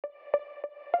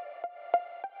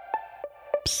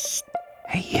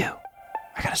Hey you,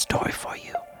 I got a story for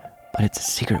you, but it's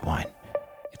a secret one.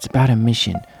 It's about a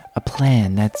mission, a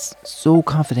plan that's so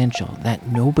confidential that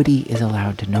nobody is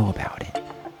allowed to know about it.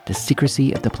 The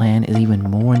secrecy of the plan is even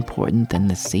more important than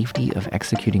the safety of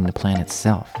executing the plan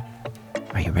itself.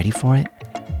 Are you ready for it?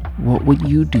 What would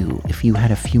you do if you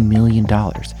had a few $1 million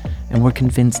and were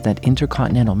convinced that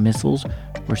intercontinental missiles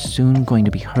were soon going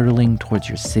to be hurtling towards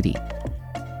your city?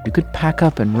 You could pack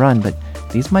up and run, but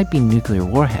these might be nuclear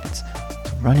warheads,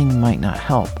 so running might not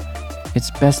help. It's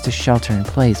best to shelter in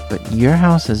place, but your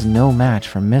house is no match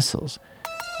for missiles.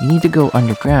 You need to go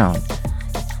underground,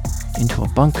 into a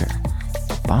bunker,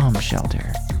 bomb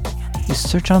shelter. You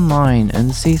search online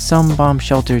and see some bomb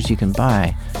shelters you can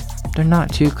buy. They're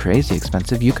not too crazy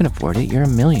expensive. You can afford it. You're a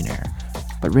millionaire.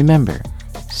 But remember,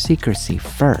 secrecy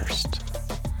first.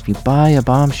 If you buy a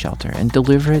bomb shelter and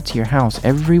deliver it to your house,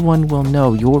 everyone will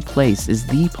know your place is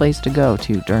the place to go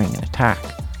to during an attack.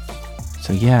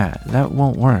 So yeah, that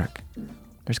won't work.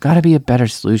 There's got to be a better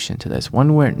solution to this,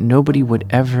 one where nobody would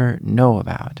ever know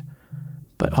about,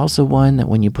 but also one that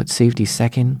when you put safety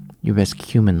second, you risk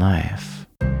human life.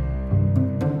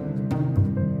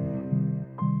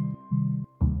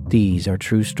 These are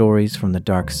true stories from the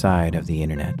dark side of the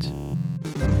internet.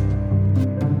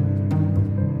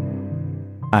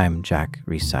 I'm Jack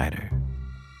Rhysider.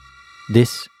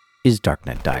 This is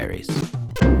Darknet Diaries.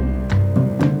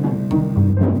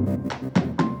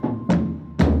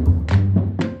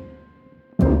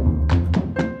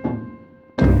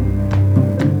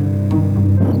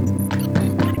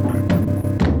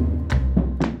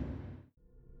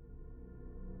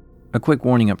 A quick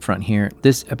warning up front here,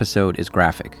 this episode is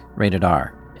graphic, rated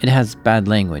R. It has bad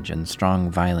language and strong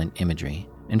violent imagery.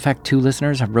 In fact, 2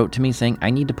 listeners have wrote to me saying I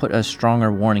need to put a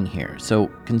stronger warning here, so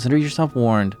consider yourself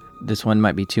warned. This one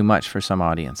might be too much for some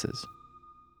audiences.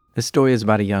 This story is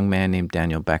about a young man named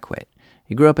Daniel Beckwith.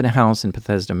 He grew up in a house in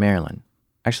Bethesda, Maryland.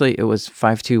 Actually, it was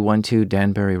 5212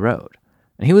 Danbury Road.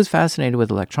 And he was fascinated with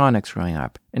electronics growing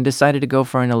up and decided to go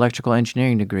for an electrical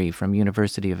engineering degree from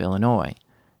University of Illinois.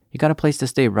 He got a place to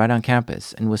stay right on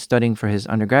campus and was studying for his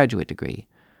undergraduate degree.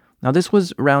 Now, this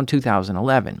was around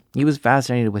 2011. He was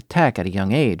fascinated with tech at a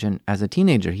young age, and as a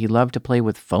teenager, he loved to play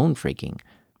with phone phreaking.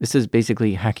 This is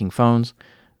basically hacking phones.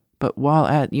 But while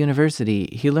at university,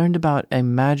 he learned about a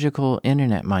magical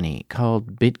internet money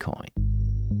called Bitcoin.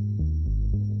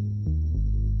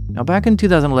 Now, back in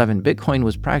 2011, Bitcoin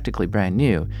was practically brand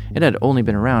new. It had only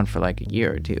been around for like a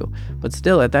year or two. But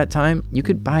still, at that time, you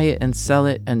could buy it and sell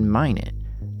it and mine it.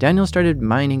 Daniel started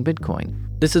mining Bitcoin.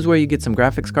 This is where you get some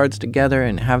graphics cards together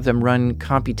and have them run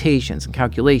computations and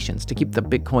calculations to keep the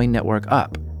Bitcoin network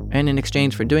up. And in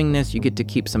exchange for doing this, you get to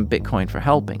keep some Bitcoin for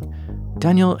helping.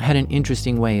 Daniel had an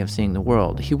interesting way of seeing the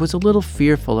world. He was a little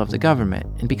fearful of the government,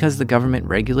 and because the government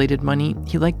regulated money,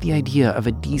 he liked the idea of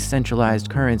a decentralized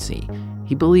currency.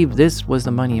 He believed this was the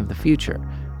money of the future,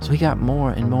 so he got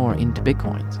more and more into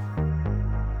Bitcoins.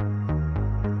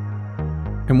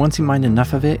 And once he mined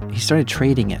enough of it, he started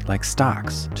trading it like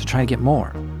stocks to try to get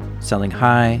more, selling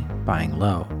high, buying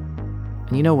low.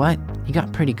 And you know what? He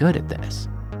got pretty good at this.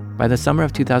 By the summer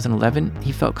of 2011,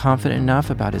 he felt confident enough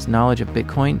about his knowledge of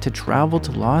Bitcoin to travel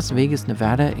to Las Vegas,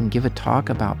 Nevada and give a talk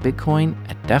about Bitcoin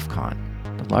at DEF CON,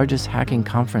 the largest hacking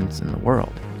conference in the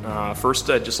world. First,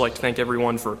 I'd just like to thank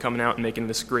everyone for coming out and making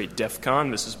this great DEF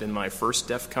CON. This has been my first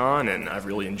DEF CON, and I've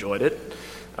really enjoyed it.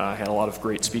 Had a lot of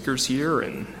great speakers here,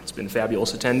 and it's been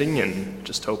fabulous attending, and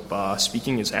just hope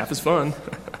speaking is half as fun.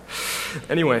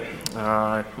 Anyway,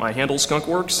 my handle's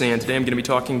Skunkworks, and today I'm going to be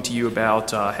talking to you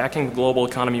about hacking the global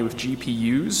economy with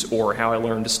GPUs, or how I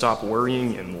learned to stop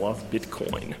worrying and love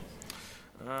Bitcoin.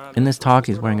 In this talk,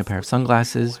 he's wearing a pair of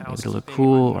sunglasses, maybe to look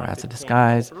cool or as a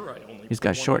disguise. He's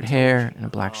got short hair and a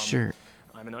black shirt.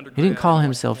 He didn't call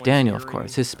himself Daniel, of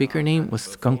course. His speaker name was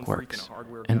Skunkworks.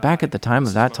 And back at the time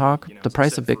of that talk, the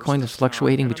price of Bitcoin was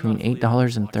fluctuating between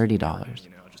 $8 and $30.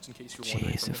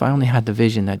 Jeez, if I only had the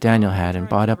vision that Daniel had and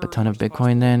bought up a ton of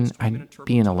Bitcoin then, I'd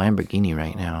be in a Lamborghini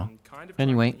right now.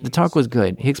 Anyway, the talk was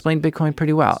good. He explained Bitcoin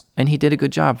pretty well, and he did a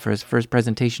good job for his first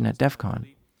presentation at DEF CON.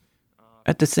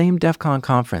 At the same DEF CON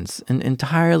conference, an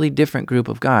entirely different group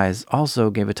of guys also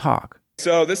gave a talk.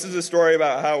 So this is a story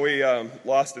about how we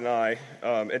lost an eye.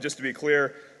 And just to be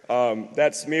clear,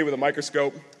 that's me with a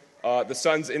microscope. The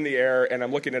sun's in the air, and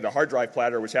I'm looking at a hard drive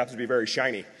platter, which happens to be very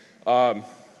shiny.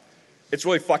 It's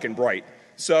really fucking bright.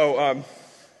 So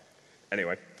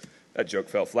anyway, that joke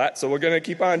fell flat, so we're going to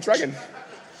keep on trucking.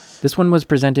 This one was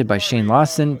presented by Shane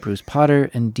Lawson, Bruce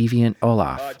Potter, and Deviant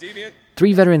Olaf.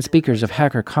 3 veteran speakers of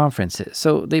hacker conferences,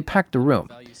 so they packed the room.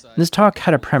 This talk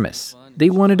had a premise. They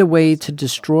wanted a way to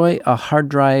destroy a hard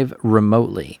drive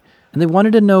remotely. and they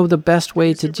wanted to know the best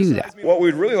way to do that. What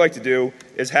we'd really like to do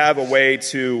is have a way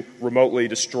to remotely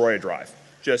destroy a drive.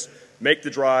 Just make the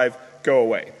drive go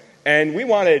away. And we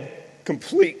wanted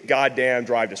complete goddamn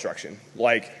drive destruction,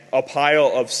 like a pile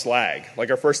of slag.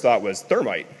 Like our first thought was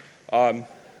thermite.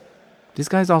 These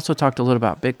guys also talked a little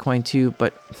about Bitcoin too,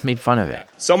 but made fun of it.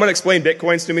 Someone explained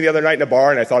Bitcoins to me the other night in a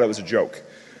bar, and I thought it was a joke.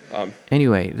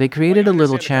 Anyway, they created a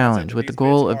little challenge with the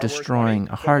goal of destroying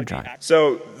a hard drive.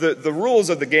 So the rules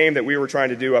of the game that we were trying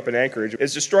to do up in Anchorage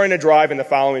is destroying a drive in the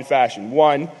following fashion.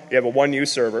 One, you have a 1U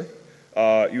server.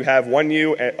 You have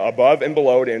 1U above and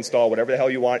below to install whatever the hell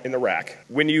you want in the rack.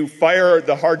 When you fire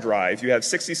the hard drive, you have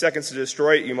 60 seconds to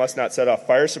destroy it. You must not set off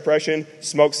fire suppression,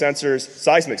 smoke sensors,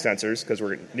 seismic sensors, because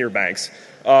we're near banks.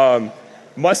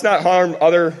 Must not harm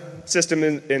other system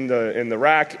in the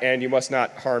rack, and you must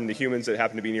not harm the humans that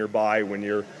happen to be nearby when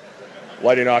you're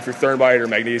lighting off your thermite or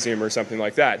magnesium or something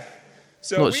like that.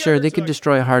 Well, sure, they could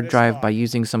destroy a hard drive by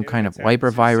using some kind of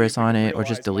wiper virus on it, or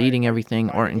just deleting everything,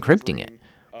 or encrypting it.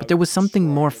 But there was something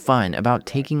more fun about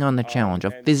taking on the challenge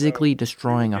of physically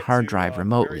destroying a hard drive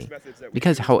remotely.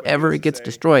 Because however it gets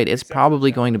destroyed, it's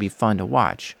probably going to be fun to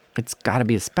watch. It's got to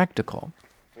be a spectacle.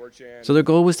 So their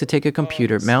goal was to take a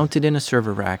computer mounted in a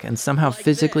server rack and somehow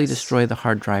physically destroy the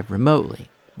hard drive remotely.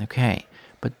 Okay,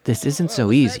 but this isn't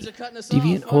so easy.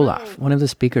 Deviant Olaf, one of the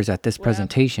speakers at this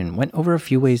presentation, went over a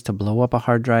few ways to blow up a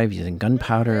hard drive using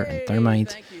gunpowder and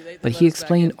thermite, but he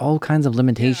explained all kinds of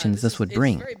limitations this would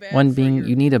bring. One being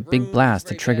you need a big blast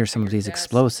to trigger some of these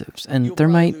explosives, and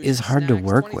thermite is hard to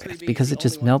work with because it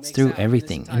just melts through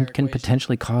everything and can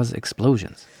potentially cause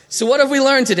explosions. So what have we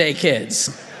learned today,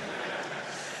 kids?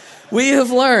 We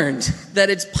have learned that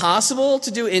it's possible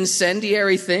to do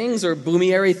incendiary things or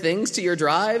boomiary things to your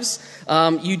drives.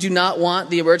 You do not want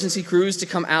the emergency crews to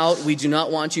come out. We do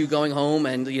not want you going home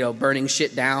and, burning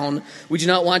shit down. We do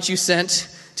not want you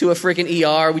sent to a freaking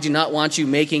ER. We do not want you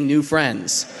making new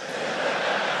friends.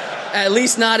 At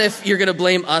least not if you're going to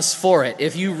blame us for it.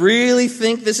 If you really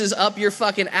think this is up your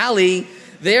fucking alley,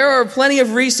 there are plenty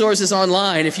of resources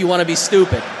online if you want to be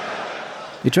stupid.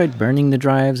 They tried burning the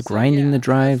drives, grinding the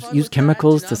drives, used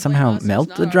chemicals to somehow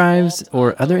melt the drives,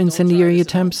 or other incendiary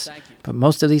attempts, but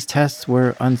most of these tests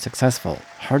were unsuccessful.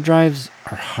 Hard drives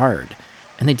are hard,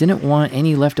 and they didn't want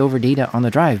any leftover data on the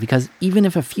drive, because even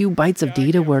if a few bytes of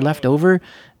data were left over,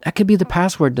 that could be the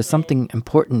password to something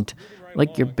important,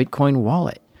 like your Bitcoin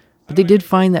wallet. But they did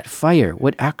find that fire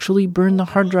would actually burn the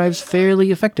hard drives fairly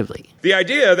effectively. The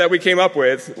idea that we came up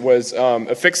with was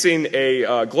affixing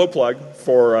a glow plug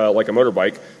for like a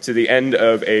motorbike to the end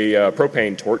of a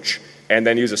propane torch, and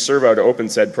then use a servo to open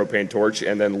said propane torch,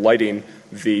 and then lighting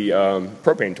the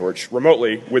propane torch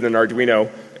remotely with an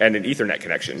Arduino and an Ethernet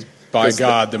connection. By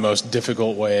God, the most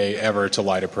difficult way ever to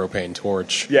light a propane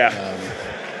torch. Yeah.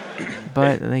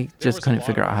 But they just couldn't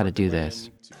figure out how to do this.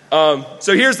 So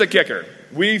here's the kicker.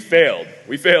 We failed.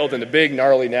 We failed in a big,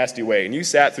 gnarly, nasty way. And you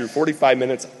sat through 45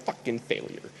 minutes of fucking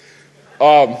failure.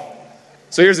 So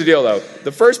here's the deal, though.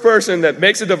 The first person that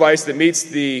makes a device that meets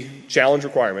the challenge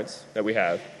requirements that we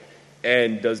have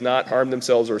and does not harm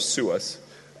themselves or sue us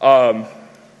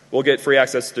will get free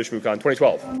access to ShmooCon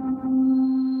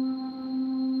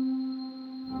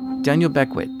 2012. Daniel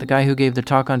Beckwith, the guy who gave the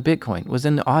talk on Bitcoin, was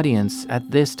in the audience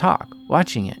at this talk,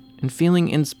 watching it, and feeling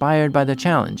inspired by the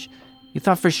challenge. He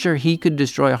thought for sure he could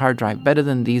destroy a hard drive better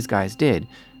than these guys did,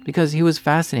 because he was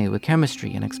fascinated with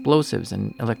chemistry and explosives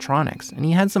and electronics, and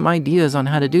he had some ideas on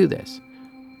how to do this.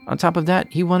 On top of that,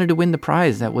 he wanted to win the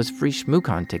prize that was free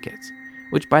ShmooCon tickets,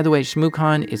 which, by the way,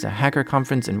 ShmooCon is a hacker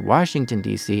conference in Washington,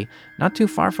 D.C., not too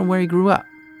far from where he grew up.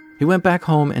 He went back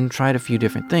home and tried a few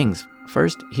different things.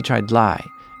 First, he tried lye,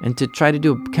 and to try to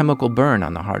do a chemical burn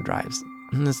on the hard drives.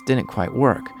 And this didn't quite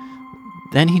work.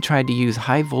 Then he tried to use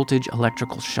high-voltage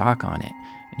electrical shock on it,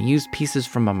 and he used pieces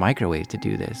from a microwave to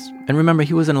do this. And remember,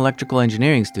 he was an electrical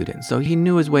engineering student, so he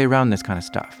knew his way around this kind of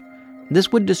stuff.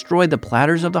 This would destroy the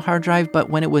platters of the hard drive, but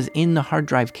when it was in the hard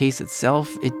drive case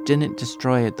itself, it didn't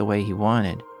destroy it the way he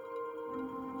wanted.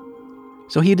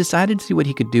 So he decided to see what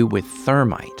he could do with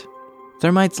thermite.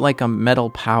 Thermite's like a metal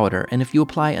powder, and if you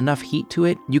apply enough heat to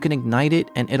it, you can ignite it,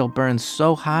 and it'll burn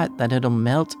so hot that it'll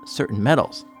melt certain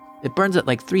metals. It burns at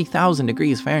like 3,000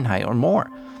 degrees Fahrenheit or more.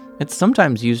 It's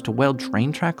sometimes used to weld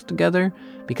train tracks together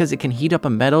because it can heat up a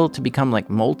metal to become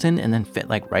like molten and then fit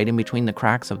like right in between the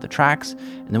cracks of the tracks,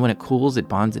 and then when it cools, it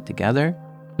bonds it together.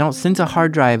 Now, since a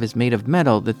hard drive is made of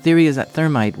metal, the theory is that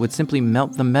thermite would simply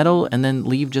melt the metal and then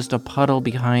leave just a puddle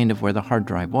behind of where the hard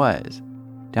drive was.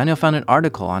 Daniel found an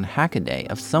article on Hackaday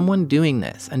of someone doing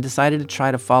this and decided to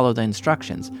try to follow the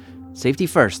instructions. Safety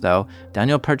first, though,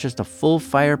 Daniel purchased a full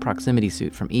fire proximity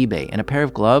suit from eBay and a pair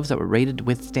of gloves that were rated to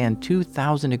withstand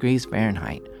 2,000 degrees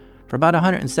Fahrenheit. For about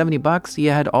 $170, he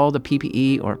had all the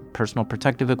PPE, or personal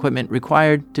protective equipment,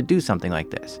 required to do something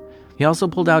like this. He also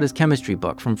pulled out his chemistry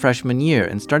book from freshman year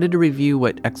and started to review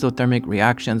what exothermic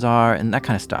reactions are and that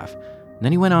kind of stuff. And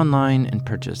then he went online and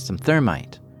purchased some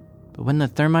thermite. But when the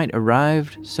thermite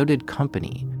arrived, so did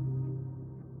company.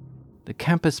 The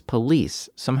campus police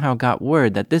somehow got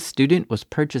word that this student was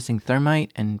purchasing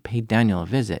thermite and paid Daniel a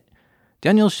visit.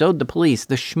 Daniel showed the police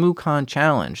the ShmooCon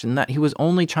challenge and that he was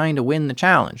only trying to win the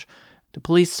challenge. The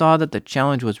police saw that the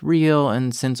challenge was real,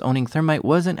 and since owning thermite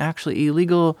wasn't actually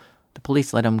illegal, the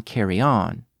police let him carry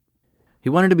on. He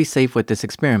wanted to be safe with this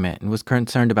experiment and was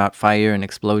concerned about fire and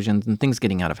explosions and things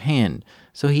getting out of hand,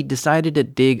 so he decided to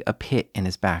dig a pit in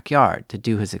his backyard to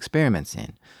do his experiments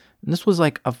in. And this was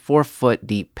like a 4-foot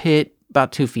deep pit,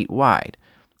 about 2 feet wide,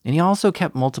 and he also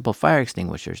kept multiple fire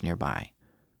extinguishers nearby.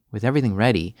 With everything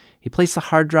ready, he placed the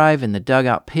hard drive in the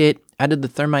dugout pit, added the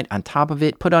thermite on top of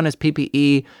it, put on his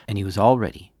PPE, and he was all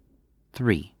ready.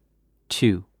 3,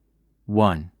 2,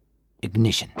 1,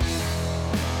 ignition.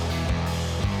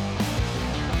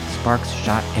 Sparks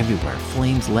shot everywhere,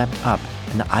 flames leapt up,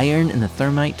 and the iron in the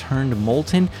thermite turned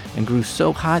molten and grew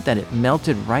so hot that it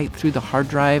melted right through the hard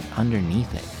drive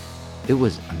underneath it. It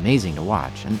was amazing to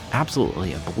watch and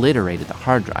absolutely obliterated the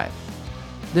hard drive.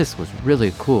 This was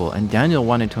really cool, and Daniel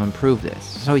wanted to improve this,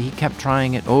 so he kept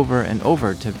trying it over and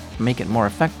over to make it more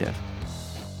effective.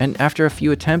 And after a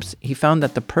few attempts, he found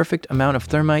that the perfect amount of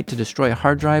thermite to destroy a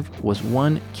hard drive was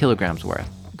 1 kilogram's worth.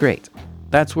 Great.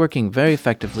 That's working very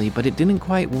effectively, but it didn't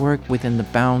quite work within the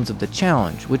bounds of the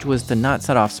challenge, which was to not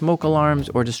set off smoke alarms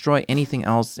or destroy anything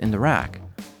else in the rack.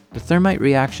 The thermite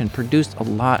reaction produced a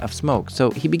lot of smoke,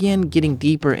 so he began getting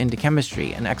deeper into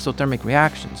chemistry and exothermic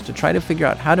reactions to try to figure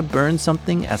out how to burn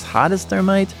something as hot as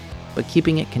thermite, but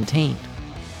keeping it contained.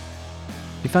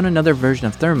 He found another version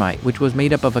of thermite, which was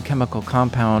made up of a chemical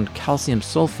compound, calcium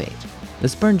sulfate.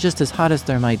 This burned just as hot as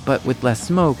thermite, but with less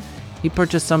smoke. He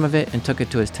purchased some of it and took it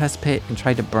to his test pit and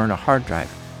tried to burn a hard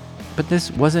drive. But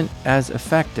this wasn't as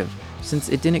effective, since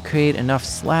it didn't create enough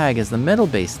slag as the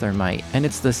metal-based thermite, and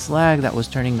it's the slag that was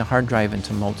turning the hard drive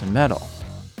into molten metal.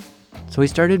 So he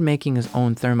started making his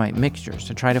own thermite mixtures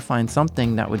to try to find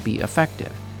something that would be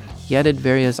effective. He added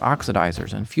various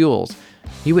oxidizers and fuels.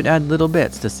 He would add little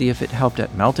bits to see if it helped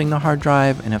at melting the hard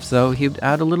drive, and if so, he would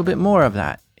add a little bit more of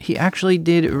that. He actually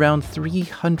did around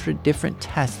 300 different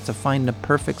tests to find the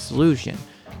perfect solution.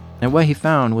 And what he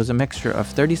found was a mixture of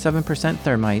 37%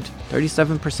 thermite,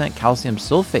 37% calcium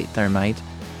sulfate thermite,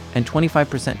 and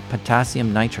 25%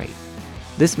 potassium nitrate.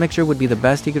 This mixture would be the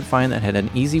best he could find that had an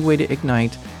easy way to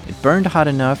ignite, it burned hot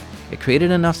enough, it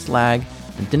created enough slag,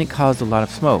 and didn't cause a lot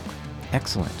of smoke.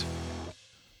 Excellent.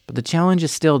 But the challenge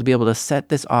is still to be able to set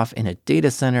this off in a data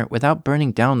center without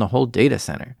burning down the whole data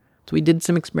center. So he did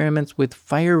some experiments with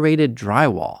fire-rated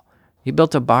drywall. He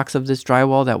built a box of this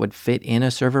drywall that would fit in a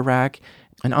server rack,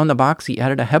 and on the box he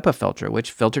added a HEPA filter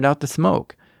which filtered out the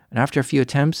smoke. And after a few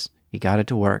attempts, he got it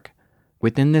to work.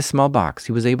 Within this small box,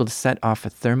 he was able to set off a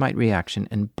thermite reaction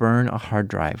and burn a hard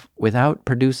drive without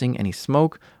producing any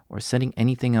smoke or setting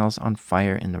anything else on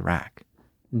fire in the rack.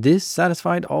 This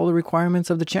satisfied all the requirements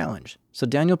of the challenge, so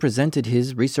Daniel presented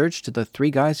his research to the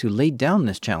 3 guys who laid down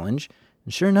this challenge,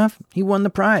 and sure enough, he won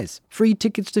the prize. Free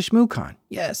tickets to ShmooCon.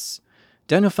 Yes.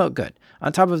 Daniel felt good.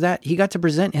 On top of that, he got to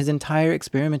present his entire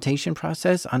experimentation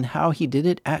process on how he did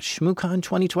it at ShmooCon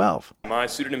 2012. My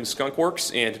pseudonym is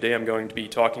Skunkworks, and today I'm going to be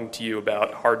talking to you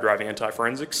about hard drive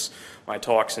anti-forensics. My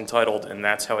talk's entitled, "And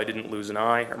That's How I Didn't Lose an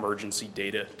Eye, Emergency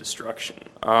Data Destruction."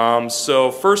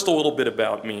 So first, a little bit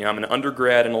about me. I'm an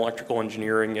undergrad in electrical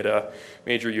engineering at a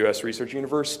major U.S. research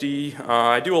university.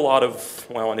 I do a lot of,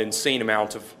 an insane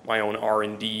amount of my own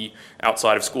R&D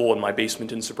outside of school in my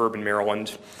basement in suburban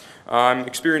Maryland. I'm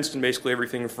experienced in basically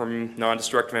everything from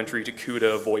non-destructive entry to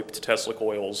CUDA, VoIP to Tesla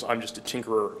coils. I'm just a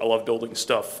tinkerer. I love building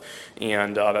stuff,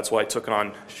 and that's why I took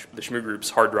on the Shmoo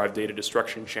Group's Hard Drive Data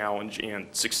Destruction Challenge and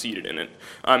succeeded in it.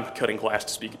 I'm cutting class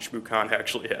to speak at ShmooCon. I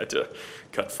actually had to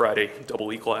cut Friday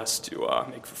double E class to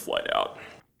make the flight out.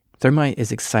 Thermite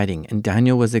is exciting, and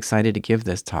Daniel was excited to give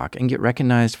this talk and get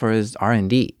recognized for his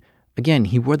R&D. Again,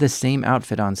 he wore the same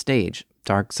outfit on stage,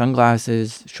 dark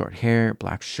sunglasses, short hair,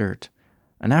 black shirt.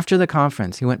 And after the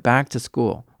conference, he went back to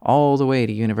school, all the way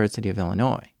to University of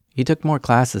Illinois. He took more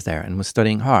classes there and was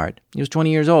studying hard. He was 20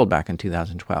 years old back in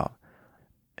 2012.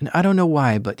 And I don't know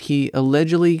why, but he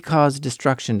allegedly caused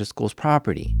destruction to school's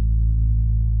property.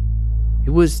 He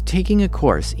was taking a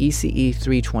course, ECE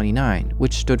 329,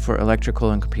 which stood for Electrical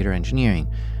and Computer Engineering,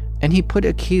 and he put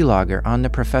a keylogger on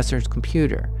the professor's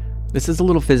computer. This is a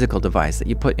little physical device that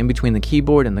you put in between the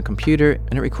keyboard and the computer,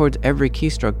 and it records every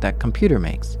keystroke that computer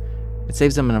makes. It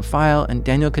saves them in a file, and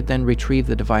Daniel could then retrieve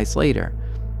the device later.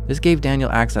 This gave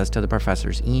Daniel access to the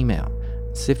professor's email.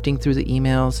 Sifting through the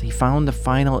emails, he found the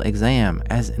final exam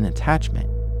as an attachment.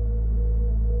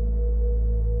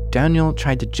 Daniel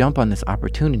tried to jump on this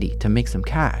opportunity to make some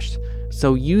cash.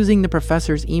 So using the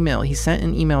professor's email, he sent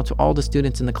an email to all the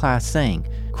students in the class saying,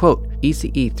 quote,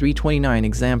 ECE 329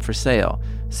 exam for sale.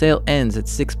 Sale ends at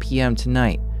 6 p.m.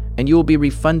 tonight, and you will be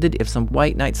refunded if some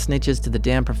white knight snitches to the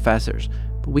damn professors.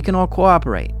 But we can all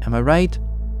cooperate, am I right?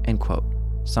 End quote.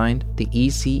 Signed, the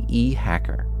ECE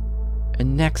hacker.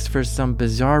 And next, for some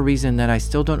bizarre reason that I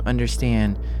still don't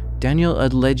understand, Daniel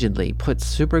allegedly put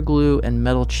super glue and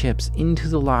metal chips into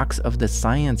the locks of the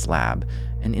science lab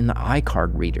and in the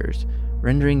iCard readers,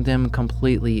 rendering them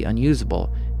completely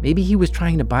unusable. Maybe he was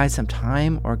trying to buy some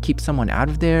time or keep someone out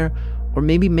of there, or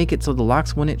maybe make it so the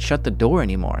locks wouldn't shut the door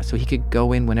anymore so he could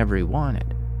go in whenever he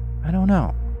wanted. I don't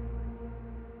know.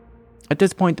 At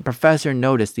this point, the professor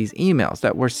noticed these emails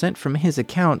that were sent from his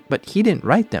account, but he didn't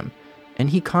write them, and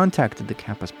he contacted the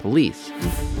campus police.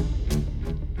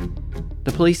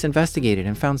 The police investigated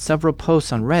and found several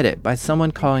posts on Reddit by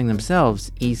someone calling themselves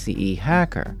ECE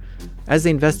Hacker. As they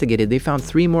investigated, they found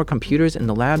 3 more computers in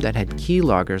the lab that had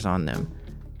keyloggers on them.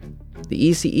 The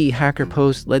ECE Hacker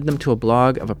post led them to a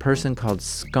blog of a person called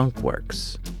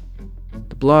Skunkworks.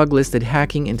 The blog listed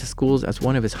hacking into schools as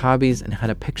one of his hobbies and had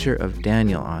a picture of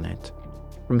Daniel on it.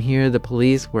 From here, the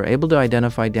police were able to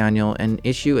identify Daniel and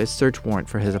issue a search warrant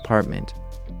for his apartment.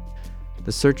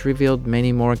 The search revealed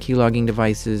many more keylogging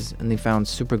devices, and they found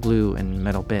superglue and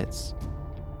metal bits.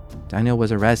 Daniel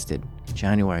was arrested in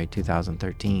January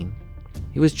 2013.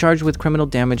 He was charged with criminal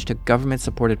damage to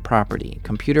government-supported property,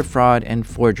 computer fraud, and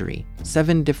forgery,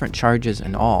 7 different charges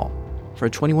in all. For a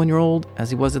 21-year-old, as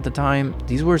he was at the time,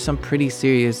 these were some pretty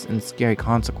serious and scary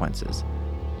consequences.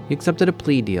 He accepted a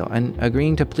plea deal and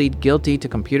agreeing to plead guilty to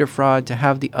computer fraud to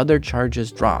have the other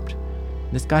charges dropped.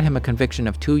 This got him a conviction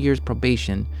of 2 years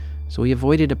probation, so he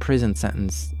avoided a prison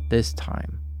sentence this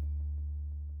time.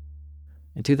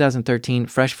 In 2013,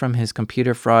 fresh from his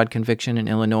computer fraud conviction in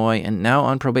Illinois and now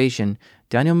on probation,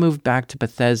 Daniel moved back to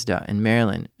Bethesda in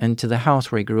Maryland and to the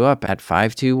house where he grew up at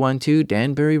 5212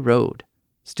 Danbury Road.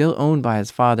 Still owned by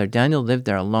his father, Daniel lived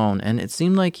there alone, and it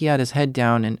seemed like he had his head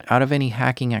down and out of any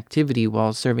hacking activity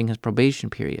while serving his probation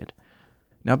period.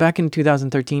 Now, back in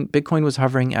 2013, Bitcoin was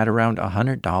hovering at around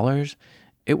 $100.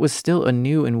 It was still a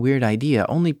new and weird idea.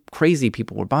 Only crazy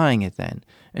people were buying it then.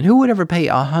 And who would ever pay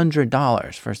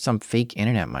 $100 for some fake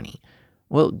internet money?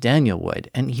 Well, Daniel would,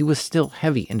 and he was still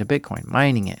heavy into Bitcoin,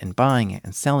 mining it and buying it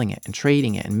and selling it and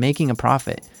trading it and making a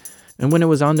profit. And when it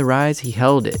was on the rise, he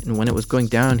held it, and when it was going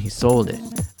down, he sold it.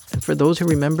 And for those who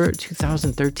remember,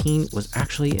 2013 was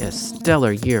actually a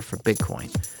stellar year for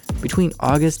Bitcoin. Between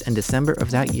August and December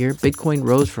of that year, Bitcoin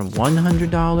rose from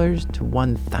 $100 to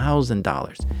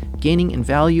 $1,000, gaining in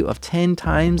value of 10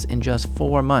 times in just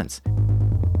 4 months.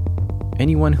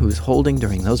 Anyone who was holding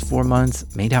during those 4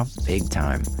 months made out big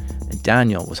time, and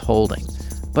Daniel was holding.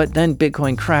 But then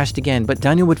Bitcoin crashed again, but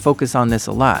Daniel would focus on this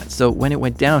a lot, so when it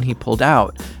went down, he pulled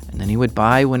out, and then he would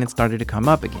buy when it started to come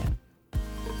up again.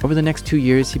 Over the next 2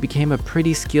 years, he became a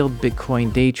pretty skilled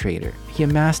Bitcoin day trader. He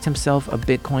amassed himself a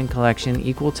Bitcoin collection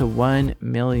equal to $1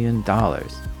 million.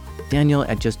 Daniel,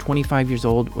 at just 25 years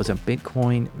old, was a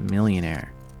Bitcoin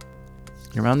millionaire.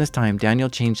 Around this time, Daniel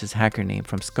changed his hacker name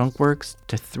from Skunkworks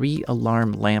to 3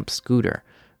 Alarm Lamp Scooter,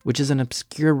 which is an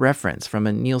obscure reference from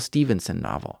a Neal Stephenson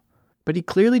novel. But he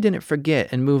clearly didn't forget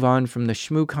and move on from the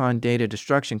ShmooCon data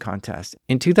destruction contest.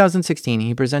 In 2016,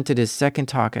 he presented his second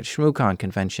talk at ShmooCon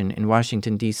convention in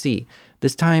Washington, D.C.,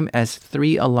 this time as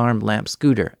 3 Alarm Lamp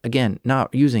Scooter, again,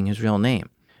 not using his real name.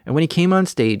 And when he came on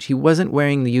stage, he wasn't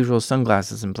wearing the usual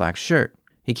sunglasses and black shirt.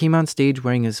 He came on stage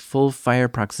wearing his full fire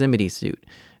proximity suit,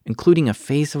 including a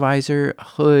face visor, a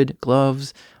hood,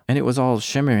 gloves, and it was all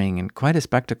shimmering and quite a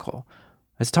spectacle.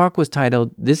 His talk was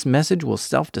titled, "This Message Will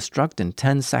Self-Destruct in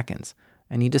 10 Seconds,"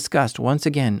 and he discussed, once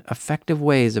again, effective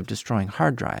ways of destroying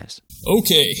hard drives.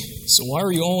 Okay, so why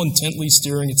are you all intently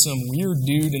staring at some weird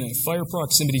dude in a fire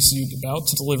proximity suit about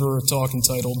to deliver a talk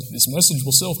entitled, "This Message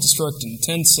Will Self-Destruct in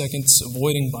 10 Seconds,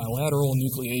 Avoiding Bilateral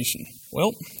Nucleation"?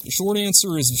 Well, the short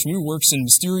answer is Shmoo works in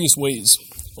mysterious ways.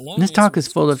 This talk is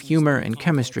full of humor and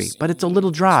chemistry, but it's a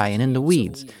little dry and in the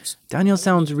weeds. Daniel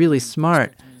sounds really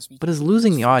smart, but is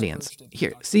losing the audience.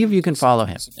 Here, see if you can follow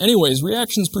him. Anyways,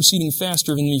 reactions proceeding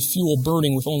faster than the fuel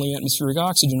burning with only atmospheric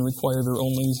oxygen require their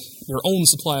own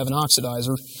supply of an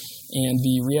oxidizer. and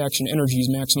the reaction energy is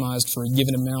maximized for a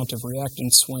given amount of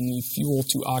reactants when the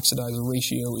fuel-to-oxidizer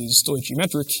ratio is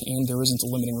stoichiometric and there isn't a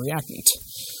limiting reactant.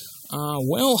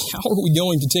 Well, how are we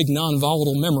going to take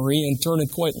non-volatile memory and turn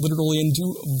it quite literally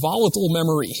into volatile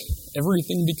memory?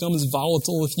 Everything becomes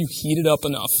volatile if you heat it up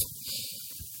enough.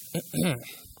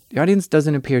 The audience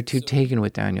doesn't appear too taken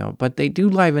with Daniel, but they do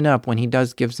liven up when he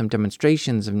does give some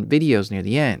demonstrations and videos near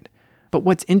the end. But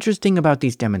what's interesting about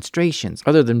these demonstrations,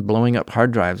 other than blowing up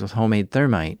hard drives with homemade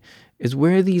thermite, is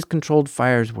where these controlled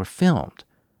fires were filmed.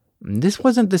 This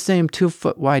wasn't the same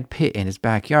 2-foot-wide pit in his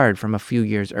backyard from a few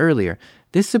years earlier.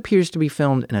 This appears to be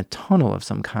filmed in a tunnel of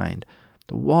some kind.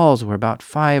 The walls were about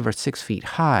 5 or 6 feet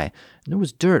high, and there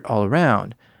was dirt all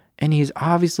around. And he's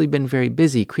obviously been very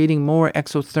busy creating more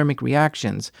exothermic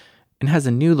reactions and has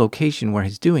a new location where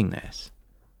he's doing this.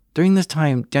 During this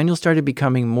time, Daniel started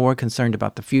becoming more concerned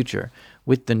about the future.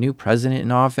 With the new president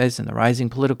in office and the rising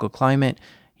political climate,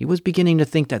 he was beginning to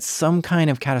think that some kind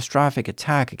of catastrophic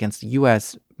attack against the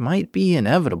U.S. might be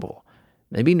inevitable.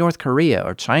 Maybe North Korea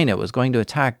or China was going to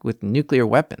attack with nuclear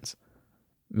weapons.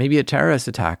 Maybe a terrorist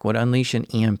attack would unleash an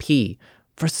EMP.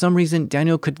 For some reason,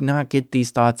 Daniel could not get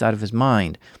these thoughts out of his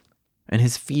mind, and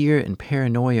his fear and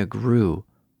paranoia grew,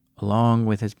 along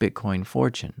with his Bitcoin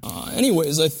fortune.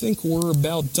 Anyways, I think we're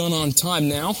about done on time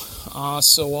now,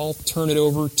 so I'll turn it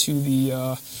over to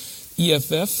the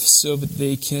EFF so that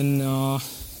they can,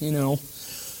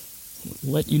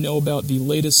 let you know about the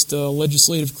latest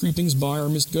legislative creepings by our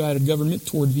misguided government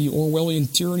toward the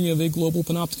Orwellian tyranny of a global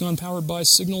panopticon powered by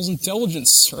signals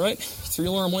intelligence. All right,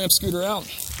 3-alarm lamp scooter out.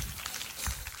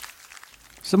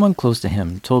 Someone close to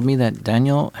him told me that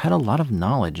Daniel had a lot of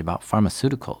knowledge about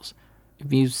pharmaceuticals.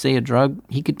 If you say a drug,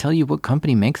 he could tell you what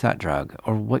company makes that drug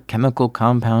or what chemical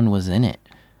compound was in it.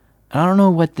 I don't know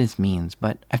what this means,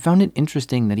 but I found it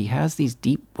interesting that he has these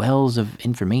deep wells of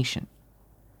information.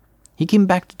 He came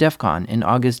back to DEF CON in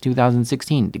August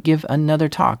 2016 to give another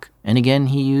talk, and again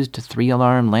he used a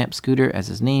 3-alarm lamp scooter as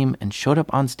his name and showed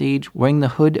up on stage wearing the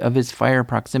hood of his fire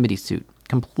proximity suit,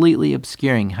 completely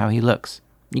obscuring how he looks.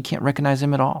 You can't recognize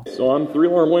him at all. So I'm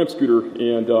 3-alarm lamp scooter,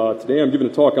 and today I'm giving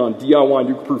a talk on DIY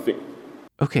nuke proofing.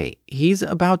 Okay, he's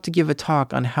about to give a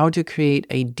talk on how to create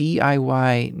a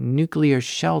DIY nuclear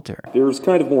shelter. There's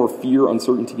kind of more fear,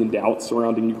 uncertainty, and doubt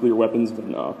surrounding nuclear weapons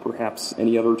than perhaps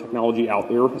any other technology out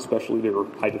there, especially their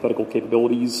hypothetical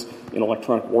capabilities in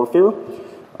electronic warfare.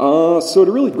 So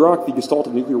to really grok the gestalt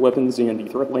of nuclear weapons and the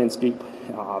threat landscape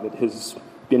that has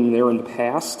been there in the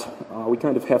past, we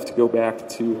kind of have to go back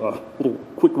to a little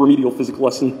quick remedial physics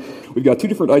lesson. We've got 2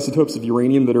 different isotopes of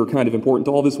uranium that are kind of important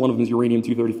to all this. One of them is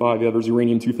uranium-235, the other is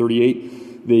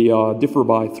uranium-238. They differ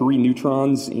by 3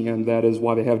 neutrons, and that is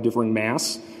why they have differing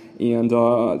mass. And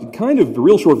kind of the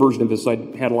real short version of this, I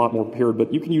had a lot more prepared,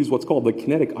 but you can use what's called the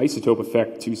kinetic isotope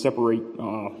effect to separate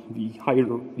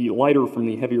the lighter from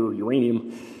the heavier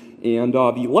uranium. And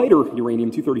the lighter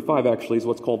uranium-235 actually is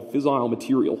what's called fissile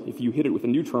material. If you hit it with a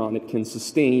neutron, it can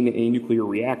sustain a nuclear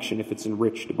reaction if it's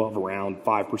enriched above around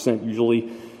 5% usually.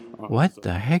 What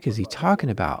the heck is he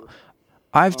talking about?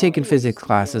 I've taken physics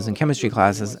classes and chemistry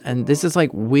classes, and this is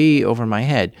like way over my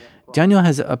head. Daniel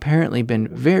has apparently been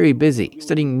very busy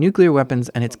studying nuclear weapons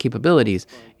and its capabilities.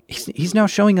 He's now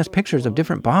showing us pictures of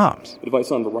different bombs. The device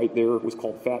on the right there was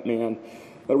called Fat Man.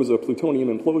 That was a plutonium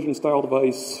implosion-style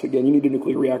device. Again, you need a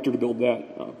nuclear reactor to build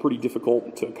that. Pretty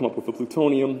difficult to come up with the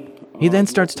plutonium. He then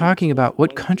starts talking about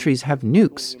what countries have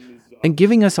nukes and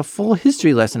giving us a full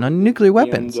history lesson on nuclear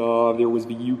weapons. And there was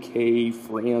the UK,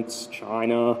 France,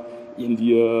 China,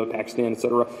 India, Pakistan,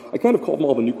 etc. I kind of called them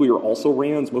all the nuclear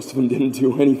also-rans. Most of them didn't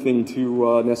do anything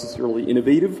too necessarily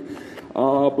innovative.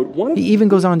 But he even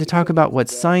goes on to talk about what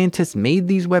scientists made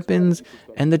these weapons,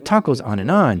 and the talk goes on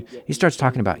and on. He starts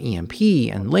talking about EMP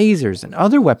and lasers and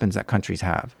other weapons that countries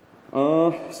have.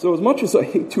 So as much as I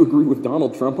hate to agree with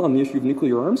Donald Trump on the issue of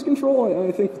nuclear arms control,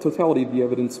 I think the totality of the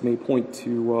evidence may point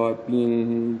to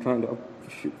being kind of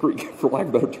shit creek, for lack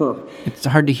of a better term. It's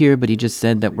hard to hear, but he just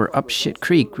said that we're up shit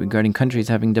creek regarding countries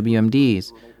having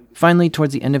WMDs. Finally,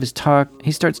 towards the end of his talk,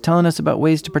 he starts telling us about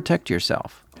ways to protect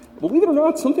yourself. Believe it or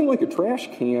not, something like a trash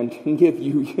can can give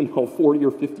you, 40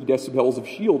 or 50 decibels of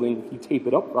shielding if you tape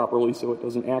it up properly so it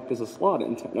doesn't act as a slot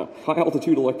antenna.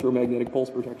 High-altitude electromagnetic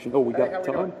pulse protection. Oh, we got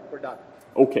time? We're done.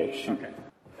 Okay, shoot. Okay.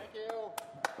 Thank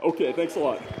you. Okay, thanks a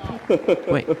lot.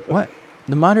 Wait, what?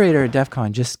 The moderator at DEF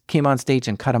CON just came on stage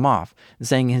and cut him off,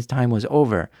 saying his time was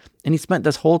over. And he spent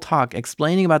this whole talk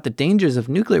explaining about the dangers of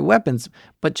nuclear weapons,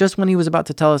 but just when he was about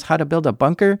to tell us how to build a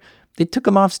bunker, they took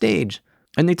him off stage.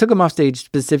 And they took him off stage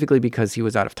specifically because he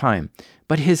was out of time.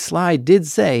 But his slide did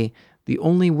say the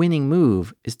only winning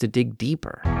move is to dig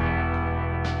deeper.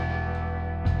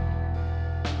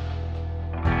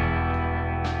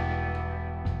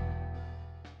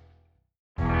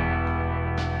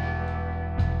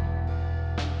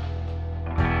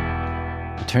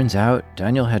 Turns out,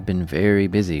 Daniel had been very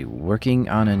busy working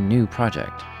on a new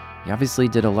project. He obviously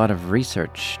did a lot of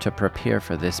research to prepare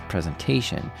for this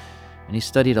presentation, and he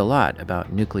studied a lot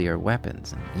about nuclear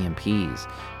weapons and EMPs.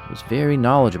 He was very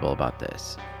knowledgeable about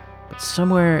this. But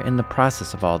somewhere in the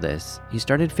process of all this, he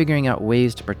started figuring out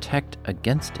ways to protect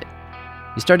against it.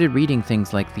 He started reading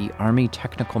things like the Army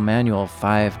Technical Manual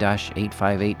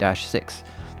 5-858-6,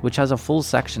 which has a full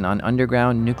section on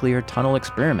underground nuclear tunnel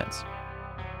experiments.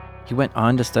 He went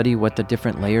on to study what the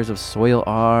different layers of soil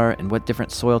are and what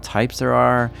different soil types there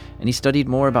are, and he studied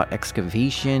more about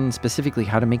excavation, specifically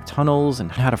how to make tunnels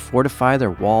and how to fortify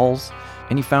their walls.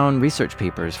 And he found research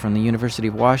papers from the University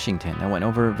of Washington that went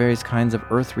over various kinds of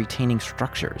earth-retaining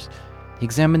structures. He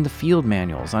examined the field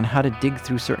manuals on how to dig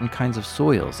through certain kinds of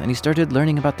soils, and he started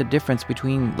learning about the difference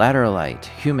between laterite,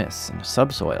 humus, and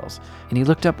subsoils. And he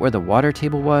looked up where the water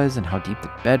table was and how deep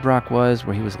the bedrock was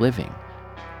where he was living.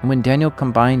 And when Daniel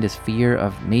combined his fear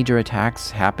of major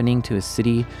attacks happening to his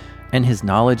city and his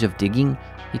knowledge of digging,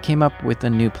 he came up with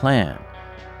a new plan.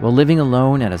 While living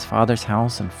alone at his father's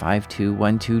house on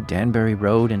 5212 Danbury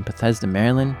Road in Bethesda,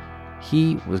 Maryland,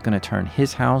 he was going to turn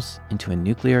his house into a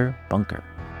nuclear bunker.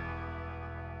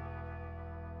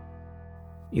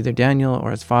 Either Daniel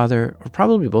or his father, or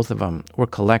probably both of them, were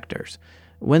collectors.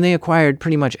 When they acquired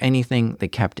pretty much anything, they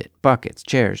kept it. Buckets,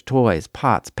 chairs, toys,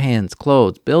 pots, pans,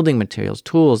 clothes, building materials,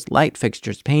 tools, light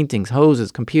fixtures, paintings,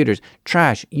 hoses, computers,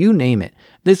 trash, you name it.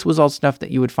 This was all stuff that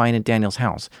you would find in Daniel's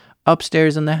house.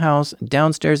 Upstairs in the house,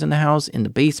 downstairs in the house, in the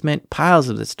basement, piles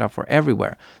of this stuff were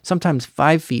everywhere. Sometimes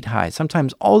 5 feet high,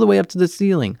 sometimes all the way up to the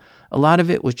ceiling. A lot of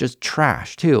it was just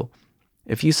trash, too.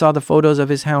 If you saw the photos of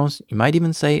his house, you might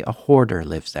even say a hoarder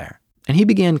lives there. And he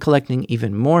began collecting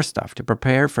even more stuff to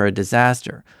prepare for a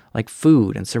disaster, like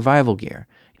food and survival gear.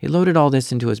 He loaded all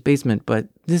this into his basement, but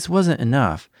this wasn't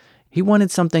enough. He wanted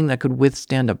something that could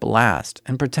withstand a blast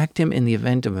and protect him in the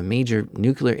event of a major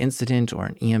nuclear incident or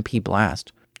an EMP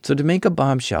blast. So to make a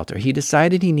bomb shelter, he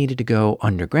decided he needed to go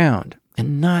underground,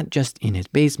 and not just in his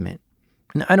basement.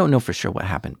 And I don't know for sure what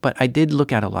happened, but I did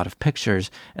look at a lot of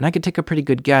pictures, and I could take a pretty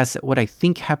good guess at what I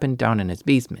think happened down in his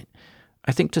basement.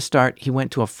 I think to start, he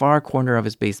went to a far corner of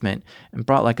his basement and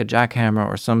brought like a jackhammer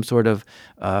or some sort of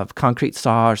concrete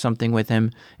saw or something with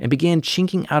him and began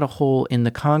chinking out a hole in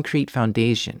the concrete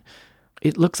foundation.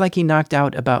 It looks like he knocked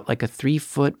out about like a 3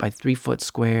 foot by 3 foot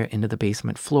square into the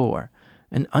basement floor.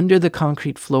 And under the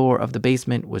concrete floor of the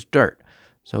basement was dirt.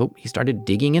 So he started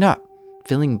digging it up,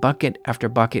 filling bucket after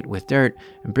bucket with dirt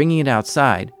and bringing it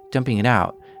outside, dumping it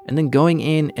out, and then going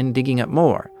in and digging up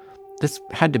more. This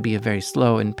had to be a very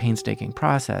slow and painstaking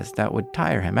process that would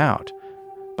tire him out.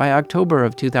 By October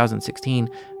of 2016,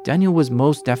 Daniel was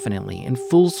most definitely in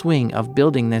full swing of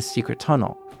building this secret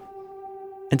tunnel.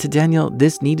 And to Daniel,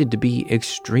 this needed to be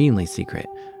extremely secret.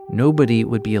 Nobody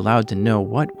would be allowed to know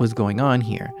what was going on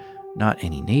here, not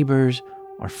any neighbors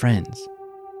or friends.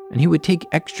 And he would take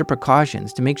extra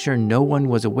precautions to make sure no one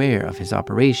was aware of his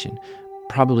operation,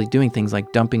 probably doing things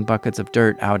like dumping buckets of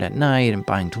dirt out at night and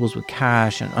buying tools with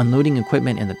cash and unloading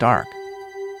equipment in the dark.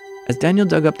 As Daniel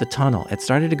dug up the tunnel, it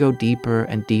started to go deeper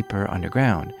and deeper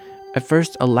underground. At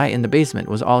first, a light in the basement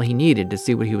was all he needed to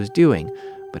see what he was doing,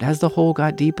 but as the hole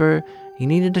got deeper, he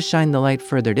needed to shine the light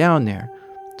further down there.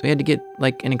 So he had to get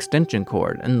like an extension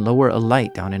cord and lower a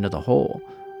light down into the hole.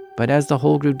 But as the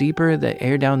hole grew deeper, the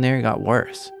air down there got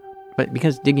worse. But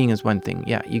because digging is one thing,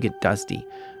 yeah, you get dusty.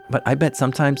 But I bet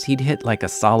sometimes he'd hit like a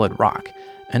solid rock.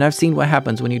 And I've seen what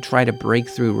happens when you try to break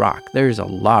through rock. There's a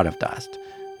lot of dust.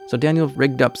 So Daniel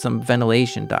rigged up some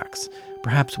ventilation ducts,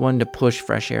 perhaps one to push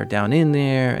fresh air down in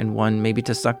there and one maybe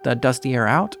to suck the dusty air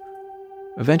out.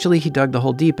 Eventually he dug the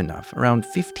hole deep enough, around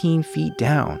 15 feet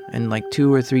down and like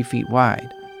 2 or 3 feet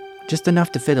wide. Just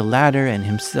enough to fit a ladder and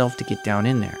himself to get down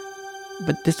in there.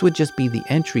 But this would just be the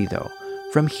entry though.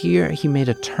 From here, he made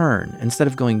a turn. Instead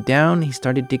of going down, he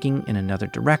started digging in another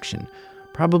direction,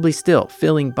 probably still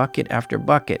filling bucket after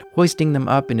bucket, hoisting them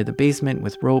up into the basement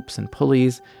with ropes and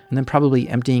pulleys, and then probably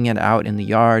emptying it out in the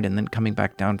yard and then coming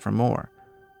back down for more.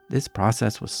 This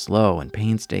process was slow and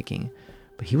painstaking,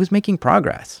 but he was making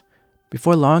progress.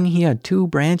 Before long, he had 2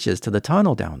 branches to the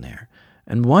tunnel down there,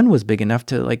 and one was big enough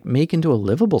to make into a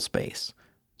livable space.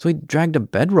 So he dragged a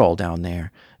bedroll down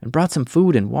there and brought some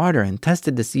food and water and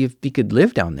tested to see if he could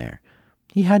live down there.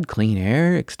 He had clean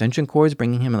air, extension cords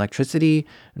bringing him electricity,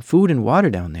 and food and water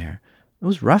down there. It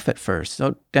was rough at first,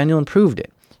 so Daniel improved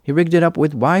it. He rigged it up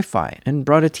with Wi-Fi and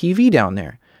brought a TV down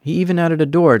there. He even added a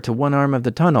door to one arm of the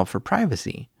tunnel for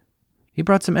privacy. He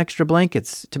brought some extra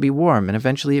blankets to be warm, and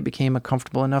eventually it became a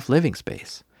comfortable enough living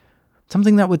space.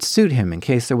 Something that would suit him in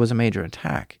case there was a major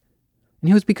attack. And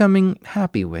he was becoming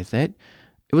happy with it.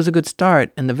 It was a good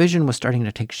start, and the vision was starting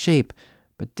to take shape,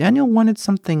 but Daniel wanted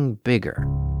something bigger.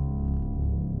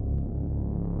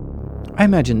 I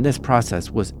imagine this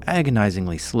process was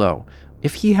agonizingly slow.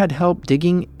 If he had help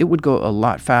digging, it would go a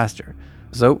lot faster.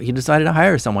 So he decided to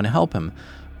hire someone to help him.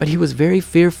 But he was very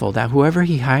fearful that whoever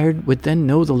he hired would then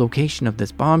know the location of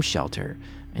this bomb shelter.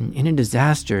 And in a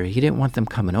disaster, he didn't want them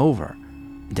coming over.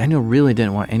 Daniel really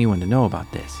didn't want anyone to know about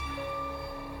this.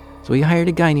 So he hired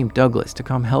a guy named Douglas to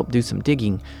come help do some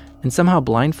digging and somehow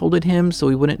blindfolded him so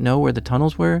he wouldn't know where the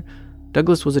tunnels were.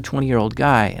 Douglas was a 20-year-old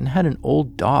guy and had an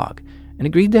old dog and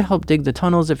agreed to help dig the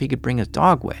tunnels if he could bring his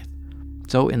dog with.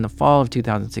 So in the fall of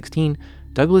 2016,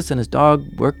 Douglas and his dog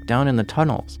worked down in the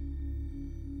tunnels,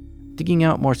 digging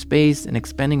out more space and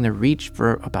expanding their reach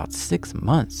for about 6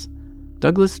 months.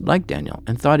 Douglas liked Daniel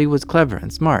and thought he was clever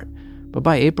and smart, but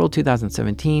by April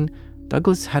 2017,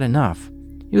 Douglas had enough.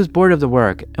 He was bored of the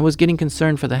work and was getting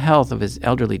concerned for the health of his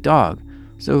elderly dog,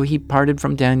 so he parted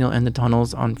from Daniel and the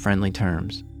tunnels on friendly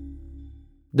terms.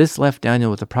 This left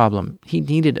Daniel with a problem. He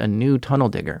needed a new tunnel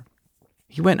digger.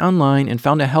 He went online and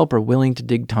found a helper willing to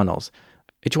dig tunnels,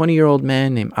 a 20-year-old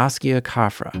man named Askia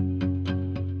Kafra.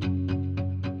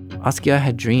 Askia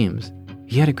had dreams.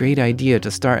 He had a great idea to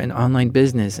start an online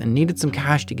business and needed some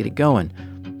cash to get it going.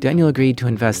 Daniel agreed to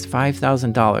invest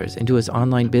 $5,000 into his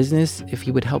online business if he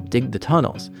would help dig the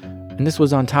tunnels, and this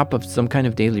was on top of some kind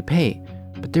of daily pay.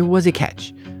 But there was a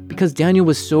catch. Because Daniel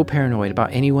was so paranoid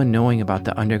about anyone knowing about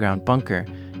the underground bunker,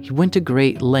 he went to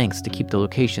great lengths to keep the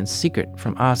location secret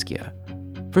from Askia.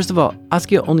 First of all,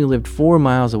 Askia only lived 4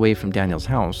 miles away from Daniel's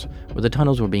house, where the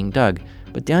tunnels were being dug,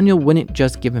 but Daniel wouldn't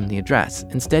just give him the address.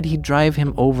 Instead, he'd drive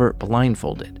him over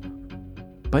blindfolded.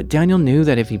 But Daniel knew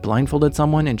that if he blindfolded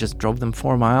someone and just drove them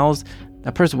 4 miles,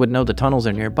 that person would know the tunnels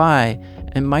are nearby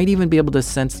and might even be able to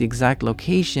sense the exact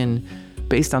location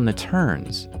based on the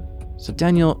turns. So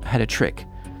Daniel had a trick.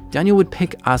 Daniel would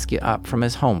pick Askia up from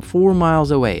his home 4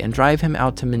 miles away and drive him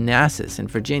out to Manassas in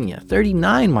Virginia,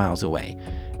 39 miles away.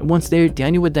 And once there,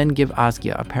 Daniel would then give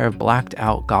Askia a pair of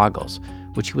blacked-out goggles,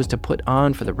 which he was to put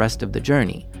on for the rest of the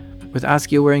journey. With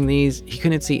Askia wearing these, he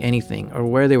couldn't see anything or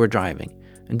where they were driving.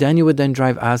 And Daniel would then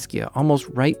drive Askia almost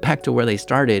right back to where they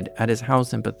started at his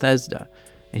house in Bethesda.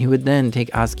 And he would then take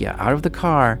Askia out of the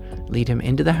car, lead him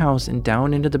into the house and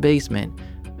down into the basement,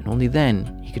 and only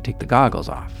then he could take the goggles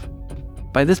off.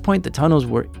 By this point, the tunnels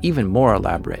were even more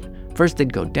elaborate. First,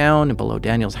 they'd go down and below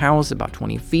Daniel's house about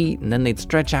 20 feet, and then they'd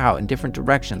stretch out in different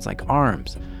directions like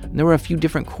arms. And there were a few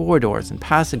different corridors and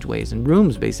passageways and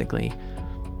rooms, basically.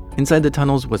 Inside the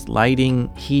tunnels was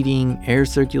lighting, heating, air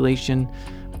circulation,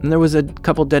 and there was a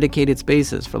couple dedicated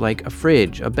spaces for like a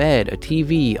fridge, a bed, a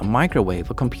TV, a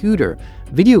microwave, a computer,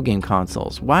 video game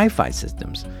consoles, Wi-Fi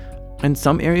systems. And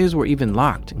some areas were even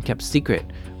locked and kept secret,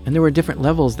 and there were different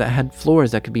levels that had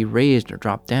floors that could be raised or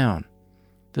dropped down.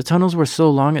 The tunnels were so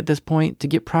long at this point, to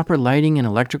get proper lighting and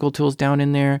electrical tools down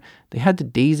in there, they had to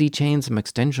daisy chain some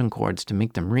extension cords to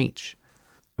make them reach.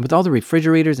 And with all the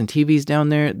refrigerators and TVs down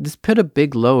there, this put a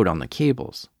big load on the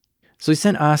cables. So he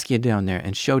sent Askia down there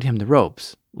and showed him the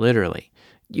ropes, literally.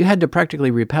 You had to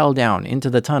practically rappel down into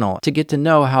the tunnel to get to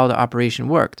know how the operation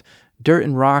worked. Dirt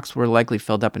and rocks were likely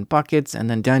filled up in buckets, and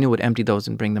then Daniel would empty those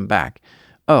and bring them back.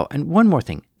 Oh, and one more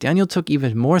thing. Daniel took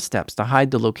even more steps to hide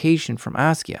the location from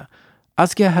Askia.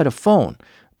 Askia had a phone,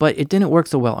 but it didn't work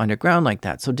so well underground like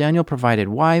that, so Daniel provided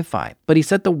Wi-Fi. But he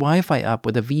set the Wi-Fi up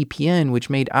with a VPN,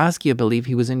 which made Askia believe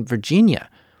he was in Virginia.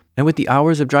 And with the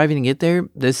hours of driving to get there,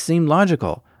 this seemed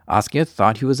logical. Askia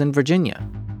thought he was in Virginia.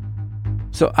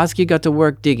 So Askia got to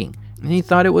work digging, and he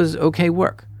thought it was okay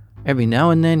work. Every now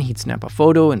and then, he'd snap a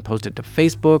photo and post it to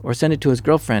Facebook or send it to his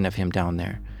girlfriend of him down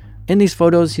there. In these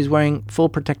photos, he's wearing full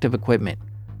protective equipment.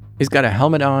 He's got a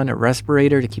helmet on, a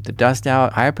respirator to keep the dust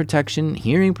out, eye protection,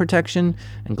 hearing protection,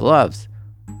 and gloves.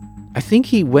 I think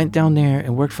he went down there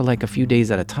and worked for like a few days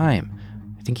at a time.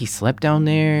 I think he slept down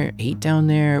there, ate down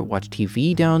there, watched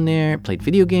TV down there, played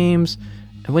video games,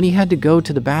 and when he had to go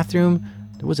to the bathroom,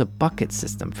 there was a bucket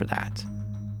system for that.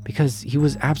 Because he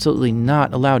was absolutely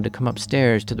not allowed to come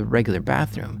upstairs to the regular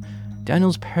bathroom.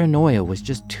 Daniel's paranoia was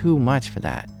just too much for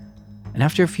that. And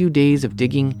after a few days of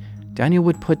digging, Daniel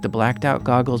would put the blacked out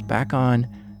goggles back on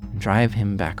and drive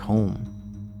him back home.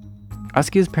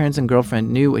 Askia's parents and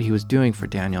girlfriend knew what he was doing for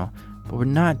Daniel, but were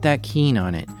not that keen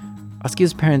on it.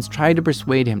 Askia's parents tried to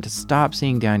persuade him to stop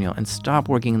seeing Daniel and stop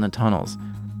working in the tunnels.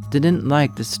 They didn't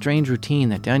like the strange routine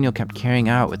that Daniel kept carrying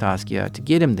out with Askia to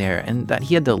get him there and that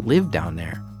he had to live down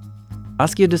there.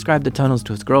 Askia described the tunnels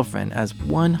to his girlfriend as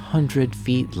 100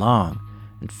 feet long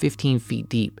and 15 feet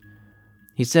deep.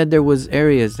 He said there was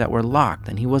areas that were locked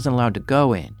and he wasn't allowed to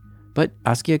go in. But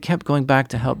Askia kept going back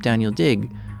to help Daniel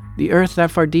dig. The earth that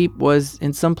far deep was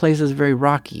in some places very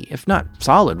rocky, if not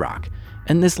solid rock,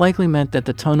 and this likely meant that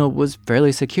the tunnel was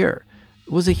fairly secure.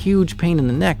 It was a huge pain in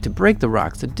the neck to break the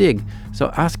rocks to dig, so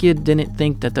Askia didn't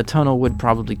think that the tunnel would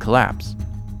probably collapse.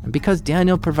 And because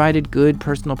Daniel provided good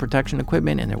personal protection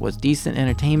equipment and there was decent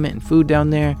entertainment and food down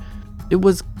there, it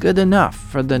was good enough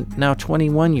for the now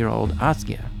 21-year-old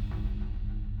Askia.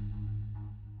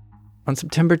 On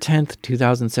September 10th,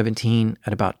 2017,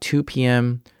 at about 2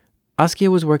 p.m.,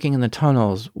 Askia was working in the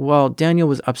tunnels while Daniel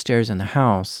was upstairs in the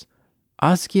house.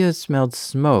 Askia smelled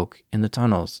smoke in the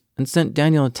tunnels and sent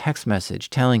Daniel a text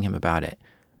message telling him about it.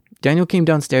 Daniel came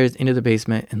downstairs into the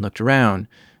basement and looked around.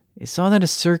 He saw that a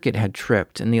circuit had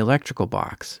tripped in the electrical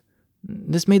box.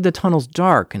 This made the tunnels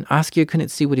dark, and Askia couldn't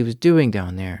see what he was doing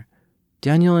down there.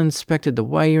 Daniel inspected the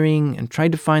wiring and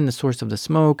tried to find the source of the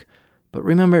smoke, but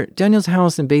remember, Daniel's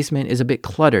house and basement is a bit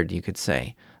cluttered, you could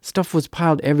say. Stuff was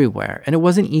piled everywhere, and it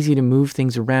wasn't easy to move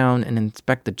things around and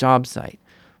inspect the job site.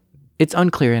 It's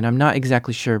unclear, and I'm not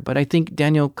exactly sure, but I think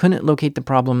Daniel couldn't locate the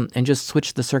problem and just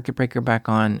switched the circuit breaker back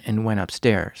on and went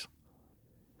upstairs.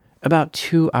 About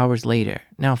 2 hours later,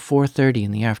 now 4:30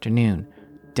 in the afternoon,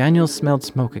 Daniel smelled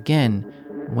smoke again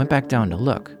and went back down to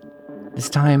look. This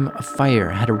time, a fire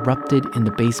had erupted in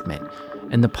the basement,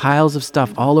 and the piles of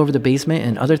stuff all over the basement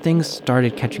and other things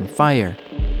started catching fire.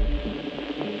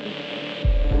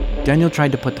 Daniel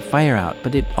tried to put the fire out,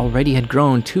 but it already had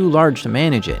grown too large to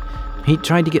manage it. He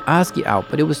tried to get Askia out,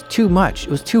 but it was too much. It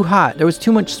was too hot. There was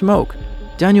too much smoke.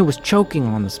 Daniel was choking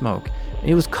on the smoke.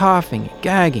 He was coughing and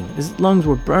gagging. His lungs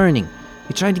were burning.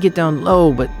 He tried to get down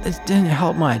low, but this didn't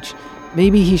help much.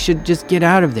 Maybe he should just get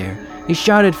out of there. He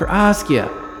shouted for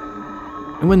Askia.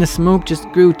 And when the smoke just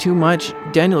grew too much,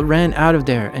 Daniel ran out of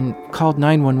there and called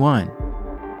 911.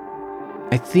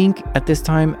 I think at this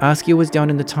time, Askia was down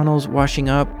in the tunnels washing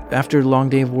up after a long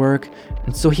day of work,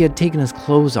 and so he had taken his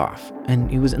clothes off, and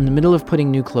he was in the middle of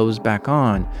putting new clothes back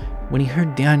on when he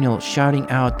heard Daniel shouting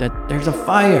out that there's a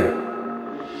fire.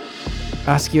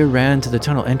 Askia ran to the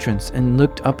tunnel entrance and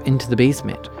looked up into the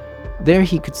basement. There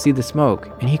he could see the smoke,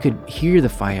 and he could hear the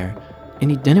fire, and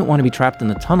he didn't want to be trapped in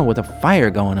the tunnel with a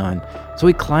fire going on, so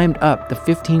he climbed up the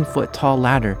 15-foot tall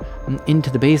ladder and into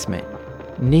the basement.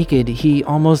 Naked, he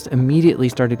almost immediately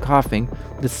started coughing.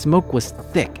 The smoke was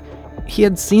thick. He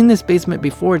had seen this basement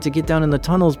before to get down in the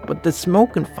tunnels, but the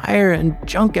smoke and fire and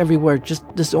junk everywhere just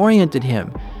disoriented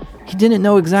him. He didn't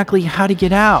know exactly how to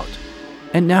get out.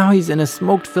 And now he's in a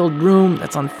smoke-filled room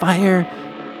that's on fire.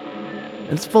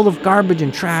 It's full of garbage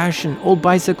and trash and old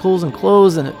bicycles and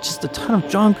clothes and just a ton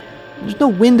of junk. There's no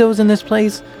windows in this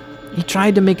place. He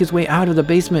tried to make his way out of the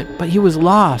basement, but he was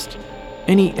lost.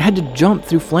 And he had to jump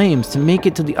through flames to make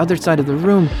it to the other side of the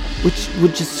room, which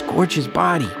would just scorch his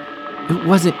body. It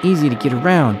wasn't easy to get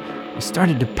around. He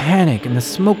started to panic, and the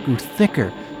smoke grew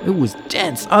thicker. It was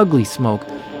dense, ugly smoke.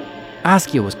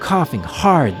 Askia was coughing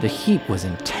hard. The heat was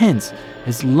intense.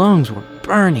 His lungs were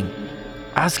burning.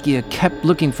 Askia kept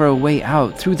looking for a way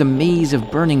out through the maze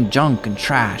of burning junk and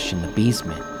trash in the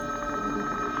basement.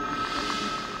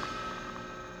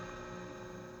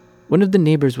 One of the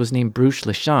neighbors was named Bruce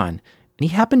LeSean, and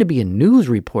he happened to be a news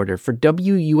reporter for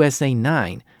WUSA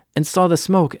 9 and saw the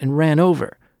smoke and ran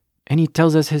over. And he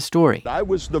tells us his story. I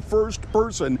was the first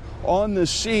person on the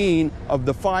scene of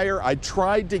the fire. I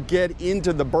tried to get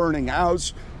into the burning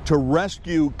house to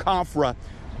rescue Khafra,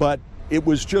 but it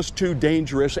was just too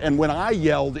dangerous. And when I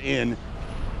yelled in,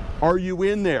 "Are you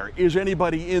in there? Is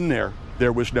anybody in there?"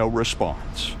 there was no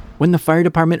response. When the fire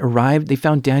department arrived, they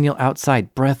found Daniel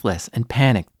outside, breathless and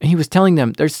panicked. And he was telling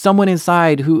them, "There's someone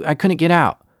inside who I couldn't get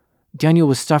out." Daniel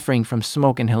was suffering from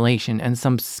smoke inhalation and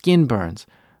some skin burns.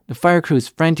 The fire crews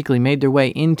frantically made their way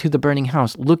into the burning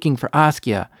house looking for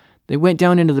Askia. They went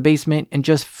down into the basement, and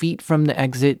just feet from the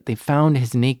exit, they found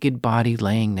his naked body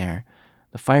laying there.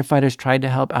 The firefighters tried to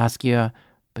help Askia,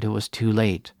 but it was too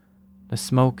late. The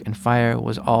smoke and fire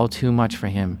was all too much for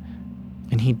him,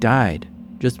 and he died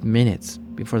just minutes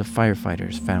before the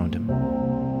firefighters found him.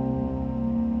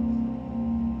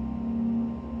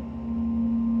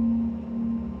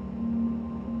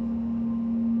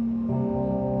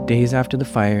 Days after the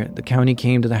fire, the county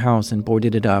came to the house and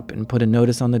boarded it up and put a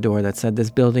notice on the door that said this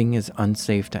building is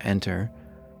unsafe to enter.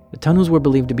 The tunnels were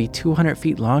believed to be 200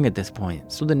 feet long at this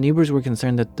point, so the neighbors were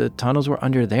concerned that the tunnels were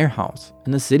under their house,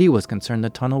 and the city was concerned the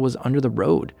tunnel was under the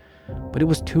road. But it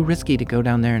was too risky to go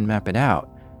down there and map it out.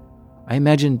 I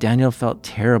imagine Daniel felt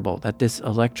terrible that this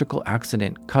electrical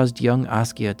accident caused young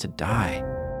Askia to die.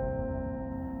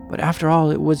 But after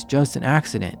all, it was just an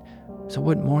accident, so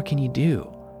what more can you do?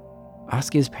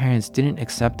 Askia's parents didn't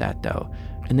accept that though,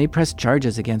 and they pressed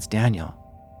charges against Daniel.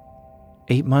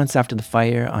 8 months after the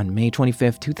fire, on May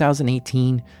 25,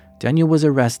 2018, Daniel was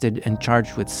arrested and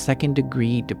charged with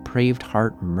second-degree depraved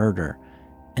heart murder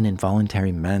and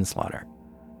involuntary manslaughter.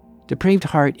 Depraved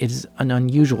heart is an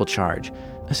unusual charge.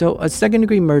 So a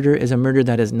second-degree murder is a murder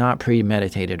that is not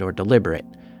premeditated or deliberate.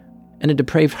 And a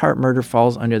depraved heart murder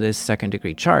falls under this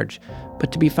second-degree charge.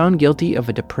 But to be found guilty of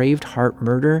a depraved heart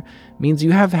murder means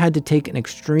you have had to take an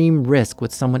extreme risk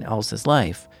with someone else's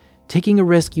life, taking a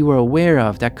risk you are aware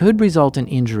of that could result in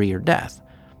injury or death.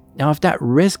 Now, if that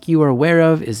risk you are aware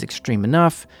of is extreme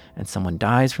enough and someone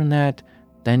dies from that,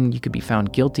 then you could be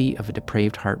found guilty of a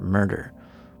depraved heart murder.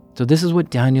 So this is what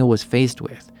Daniel was faced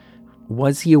with.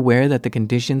 Was he aware that the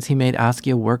conditions he made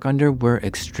Askia work under were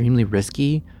extremely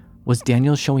risky? Was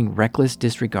Daniel showing reckless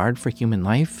disregard for human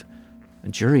life? A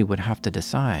jury would have to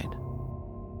decide.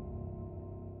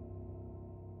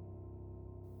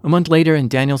 A month later, and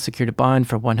Daniel secured a bond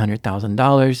for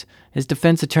 $100,000, his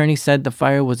defense attorney said the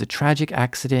fire was a tragic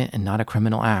accident and not a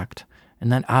criminal act,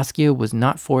 and that Askia was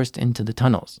not forced into the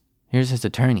tunnels. Here's his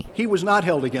attorney. He was not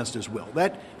held against his will.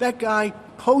 That guy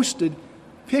posted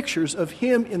pictures of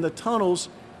him in the tunnels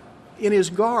in his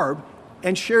garb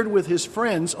and shared with his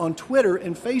friends on Twitter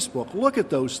and Facebook. Look at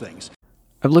those things.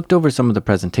 I've looked over some of the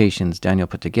presentations Daniel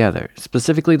put together.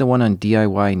 Specifically, the one on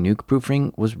DIY nuke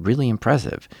proofing was really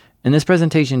impressive. In this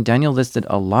presentation, Daniel listed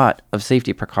a lot of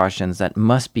safety precautions that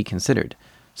must be considered,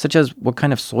 such as what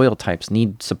kind of soil types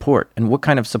need support and what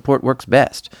kind of support works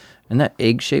best, and that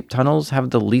egg-shaped tunnels have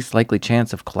the least likely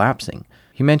chance of collapsing.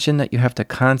 He mentioned that you have to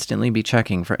constantly be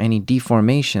checking for any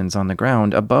deformations on the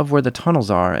ground above where the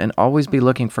tunnels are and always be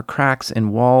looking for cracks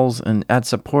in walls and add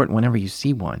support whenever you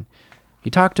see one. He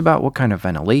talked about what kind of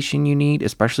ventilation you need,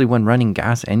 especially when running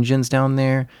gas engines down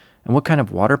there, and what kind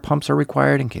of water pumps are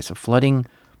required in case of flooding.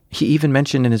 He even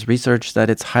mentioned in his research that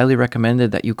it's highly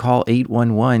recommended that you call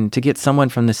 811 to get someone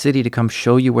from the city to come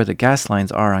show you where the gas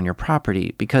lines are on your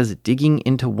property, because digging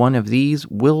into one of these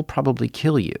will probably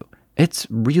kill you. It's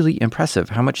really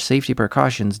impressive how much safety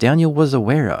precautions Daniel was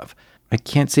aware of. I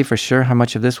can't say for sure how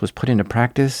much of this was put into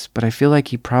practice, but I feel like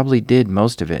he probably did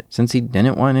most of it, since he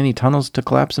didn't want any tunnels to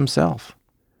collapse himself.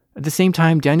 At the same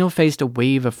time, Daniel faced a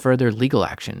wave of further legal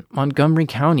action. Montgomery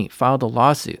County filed a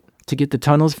lawsuit to get the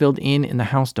tunnels filled in and the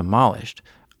house demolished.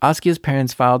 Askia's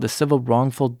parents filed a civil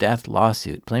wrongful death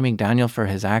lawsuit, blaming Daniel for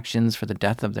his actions for the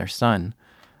death of their son.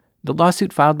 The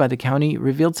lawsuit filed by the county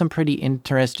revealed some pretty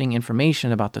interesting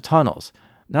information about the tunnels.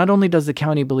 Not only does the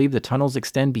county believe the tunnels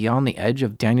extend beyond the edge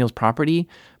of Daniel's property,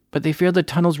 but they fear the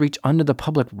tunnels reach under the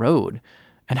public road.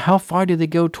 And how far do they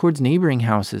go towards neighboring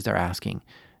houses, they're asking.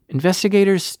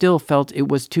 Investigators still felt it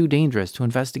was too dangerous to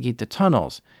investigate the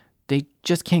tunnels. They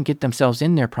just can't get themselves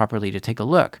in there properly to take a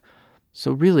look.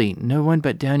 So really, no one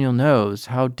but Daniel knows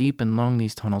how deep and long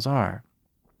these tunnels are.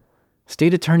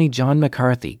 State Attorney John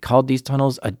McCarthy called these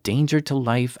tunnels a danger to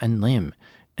life and limb,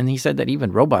 and he said that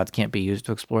even robots can't be used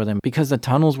to explore them because the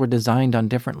tunnels were designed on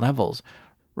different levels.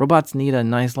 Robots need a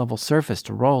nice level surface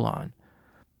to roll on.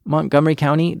 Montgomery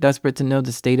County, desperate to know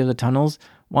the state of the tunnels,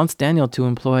 wants Daniel to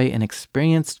employ an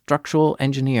experienced structural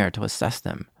engineer to assess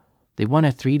them. They want a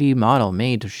 3D model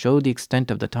made to show the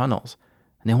extent of the tunnels,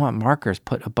 and they want markers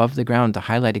put above the ground to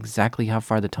highlight exactly how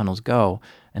far the tunnels go,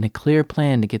 and a clear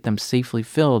plan to get them safely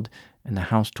filled and the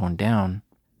house torn down.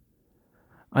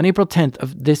 On April 10th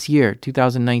of this year,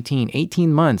 2019,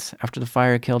 18 months after the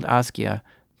fire killed Askia,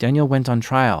 Daniel went on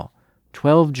trial.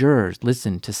 12 jurors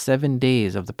listened to 7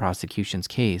 days of the prosecution's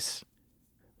case.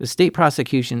 The state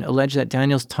prosecution alleged that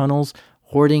Daniel's tunnels,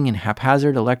 hoarding and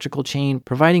haphazard electrical chain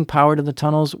providing power to the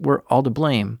tunnels were all to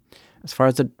blame. As far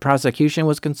as the prosecution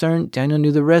was concerned, Daniel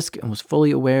knew the risk and was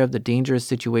fully aware of the dangerous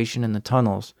situation in the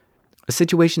tunnels. A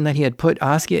situation that he had put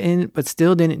Askia in, but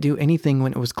still didn't do anything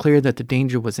when it was clear that the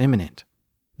danger was imminent.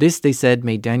 This, they said,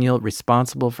 made Daniel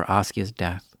responsible for Askia's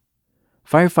death.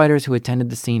 Firefighters who attended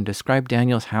the scene described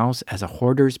Daniel's house as a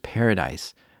hoarder's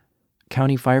paradise.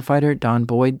 County firefighter Don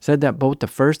Boyd said that both the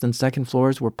first and second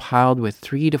floors were piled with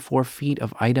 3 to 4 feet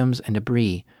of items and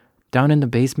debris. Down in the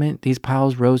basement, these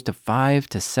piles rose to 5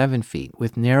 to 7 feet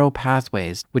with narrow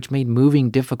pathways which made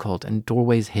moving difficult and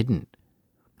doorways hidden.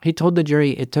 He told the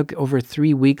jury it took over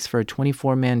 3 weeks for a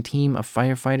 24-man team of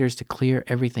firefighters to clear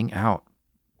everything out.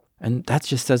 And that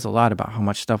just says a lot about how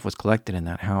much stuff was collected in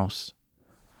that house.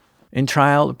 In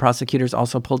trial, the prosecutors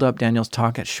also pulled up Daniel's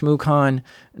talk at ShmooCon,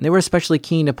 and they were especially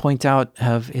keen to point out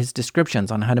of his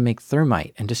descriptions on how to make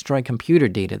thermite and destroy computer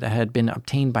data that had been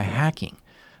obtained by hacking.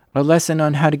 A lesson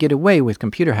on how to get away with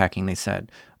computer hacking, they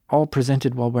said, all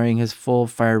presented while wearing his full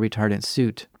fire-retardant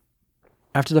suit.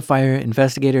 After the fire,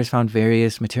 investigators found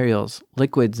various materials,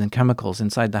 liquids and chemicals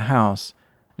inside the house.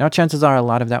 Now, chances are a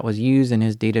lot of that was used in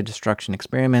his data destruction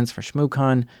experiments for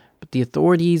ShmooCon, but the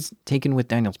authorities, taken with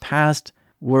Daniel's past,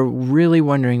 were really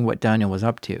wondering what Daniel was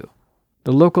up to.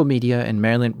 The local media in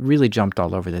Maryland really jumped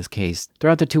all over this case.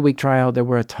 Throughout the 2-week trial, there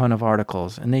were a ton of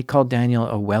articles, and they called Daniel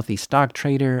a wealthy stock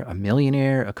trader, a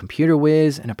millionaire, a computer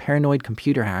whiz, and a paranoid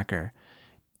computer hacker.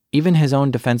 Even his own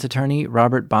defense attorney,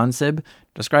 Robert Bonsib,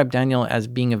 described Daniel as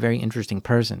being a very interesting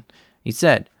person. He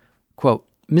said, quote,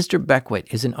 Mr.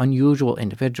 Beckwith is an unusual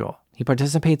individual. He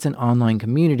participates in online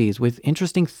communities with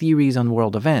interesting theories on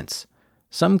world events.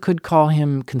 Some could call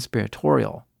him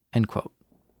conspiratorial, end quote.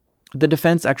 The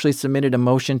defense actually submitted a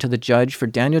motion to the judge for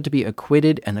Daniel to be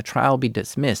acquitted and the trial be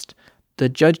dismissed. The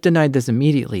judge denied this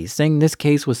immediately, saying this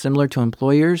case was similar to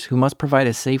employers who must provide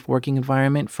a safe working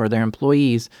environment for their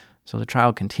employees, so the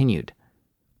trial continued.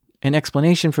 In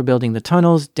explanation for building the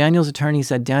tunnels, Daniel's attorney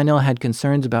said Daniel had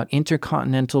concerns about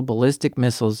intercontinental ballistic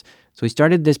missiles, so he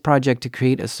started this project to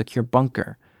create a secure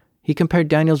bunker. He compared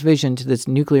Daniel's vision to this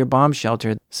nuclear bomb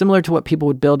shelter, similar to what people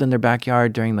would build in their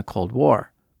backyard during the Cold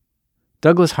War.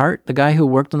 Douglas Hart, the guy who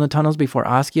worked on the tunnels before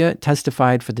Askia,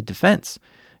 testified for the defense.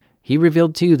 He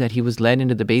revealed, too, that he was led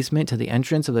into the basement to the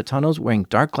entrance of the tunnels wearing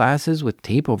dark glasses with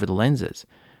tape over the lenses.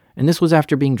 And this was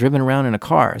after being driven around in a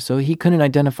car, so he couldn't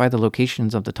identify the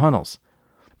locations of the tunnels.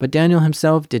 But Daniel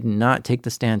himself did not take the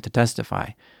stand to testify.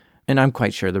 And I'm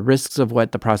quite sure the risks of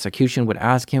what the prosecution would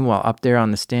ask him while up there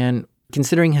on the stand,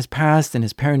 considering his past and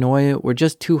his paranoia, were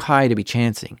just too high to be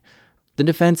chancing. The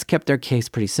defense kept their case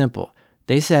pretty simple.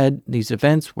 They said these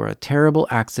events were a terrible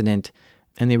accident,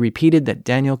 and they repeated that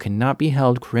Daniel cannot be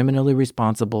held criminally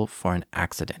responsible for an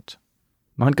accident.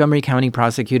 Montgomery County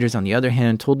prosecutors, on the other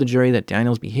hand, told the jury that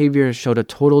Daniel's behavior showed a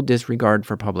total disregard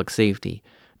for public safety.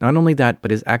 Not only that, but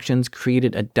his actions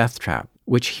created a death trap,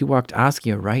 which he walked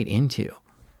Askia right into.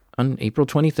 On April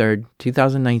 23,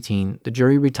 2019, the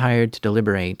jury retired to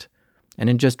deliberate, and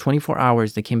in just 24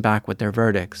 hours they came back with their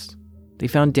verdicts. They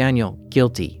found Daniel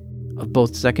guilty of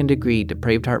both second-degree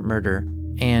depraved heart murder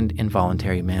and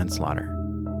involuntary manslaughter.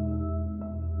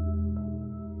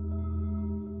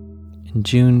 In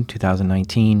June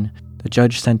 2019, the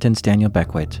judge sentenced Daniel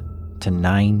Beckwith to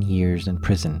 9 years in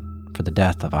prison for the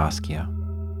death of Askia.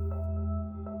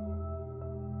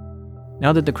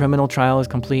 Now that the criminal trial is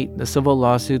complete, the civil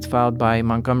lawsuits filed by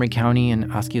Montgomery County and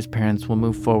Askia's parents will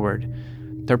move forward.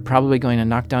 They're probably going to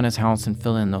knock down his house and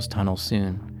fill in those tunnels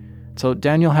soon. So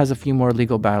Daniel has a few more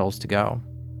legal battles to go.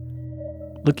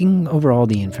 Looking over all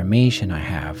the information I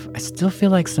have, I still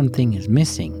feel like something is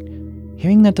missing.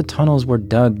 Hearing that the tunnels were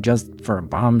dug just for a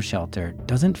bomb shelter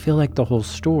doesn't feel like the whole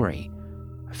story.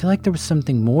 I feel like there was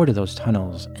something more to those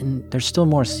tunnels, and there's still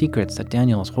more secrets that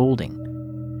Daniel is holding.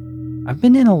 I've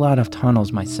been in a lot of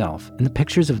tunnels myself, and the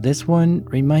pictures of this one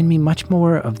remind me much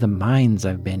more of the mines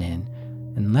I've been in,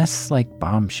 and less like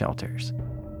bomb shelters.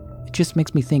 It just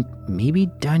makes me think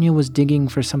maybe Daniel was digging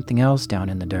for something else down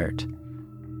in the dirt,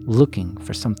 looking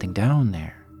for something down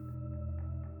there.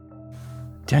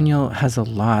 Daniel has a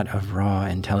lot of raw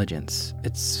intelligence.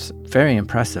 It's very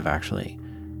impressive, actually.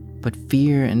 But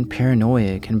fear and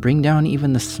paranoia can bring down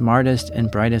even the smartest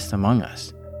and brightest among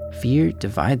us. Fear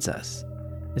divides us.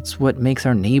 It's what makes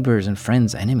our neighbors and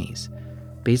friends enemies.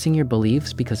 Basing your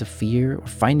beliefs because of fear or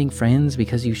finding friends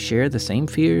because you share the same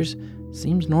fears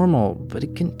seems normal, but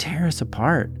it can tear us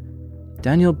apart.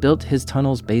 Daniel built his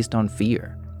tunnels based on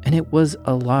fear, and it was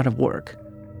a lot of work.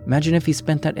 Imagine if he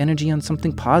spent that energy on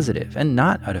something positive and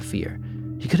not out of fear.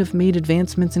 He could have made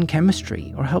advancements in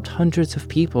chemistry or helped hundreds of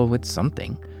people with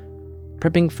something.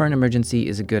 Prepping for an emergency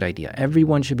is a good idea.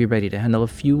 Everyone should be ready to handle a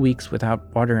few weeks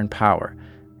without water and power.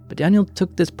 But Daniel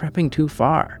took this prepping too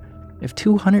far. If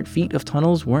 200 feet of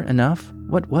tunnels weren't enough,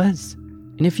 what was?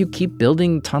 And if you keep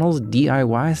building tunnels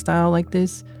DIY style like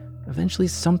this, eventually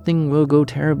something will go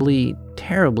terribly,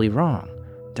 terribly wrong.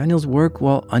 Daniel's work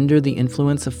while under the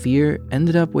influence of fear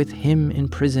ended up with him in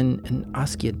prison and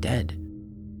Askia dead.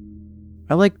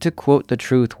 I like to quote the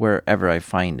truth wherever I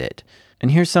find it. And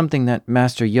here's something that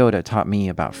Master Yoda taught me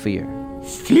about fear.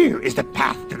 Fear is the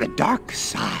path to the dark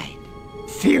side.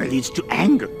 Fear leads to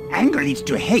anger. Anger leads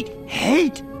to hate.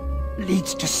 Hate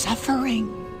leads to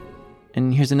suffering.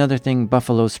 And here's another thing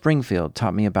Buffalo Springfield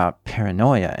taught me about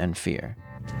paranoia and fear.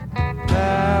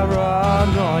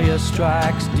 Paranoia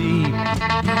strikes deep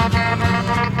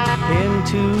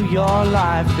into your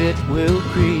life, it will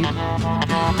creep.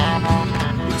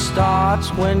 It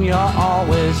starts when you're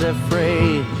always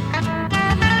afraid.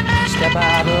 Step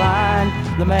out of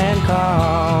line, the man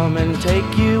come and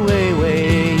take you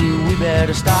away. We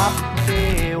better stop.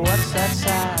 Hey, what's that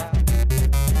sound?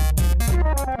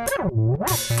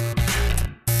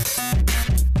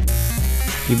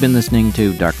 You've been listening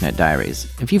to Darknet Diaries.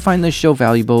 If you find this show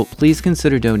valuable, please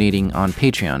consider donating on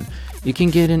Patreon. You can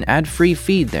get an ad-free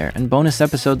feed there, and bonus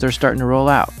episodes are starting to roll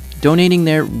out. Donating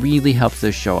there really helps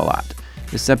this show a lot.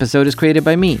 This episode is created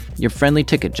by me, your friendly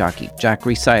ticket jockey, Jack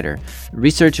Resider.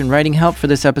 Research and writing help for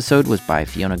this episode was by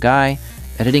Fiona Guy.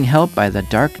 Editing help by the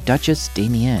Dark Duchess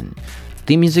Damien.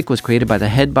 Theme music was created by the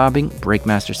head-bobbing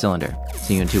Breakmaster Cylinder.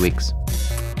 See you in 2 weeks.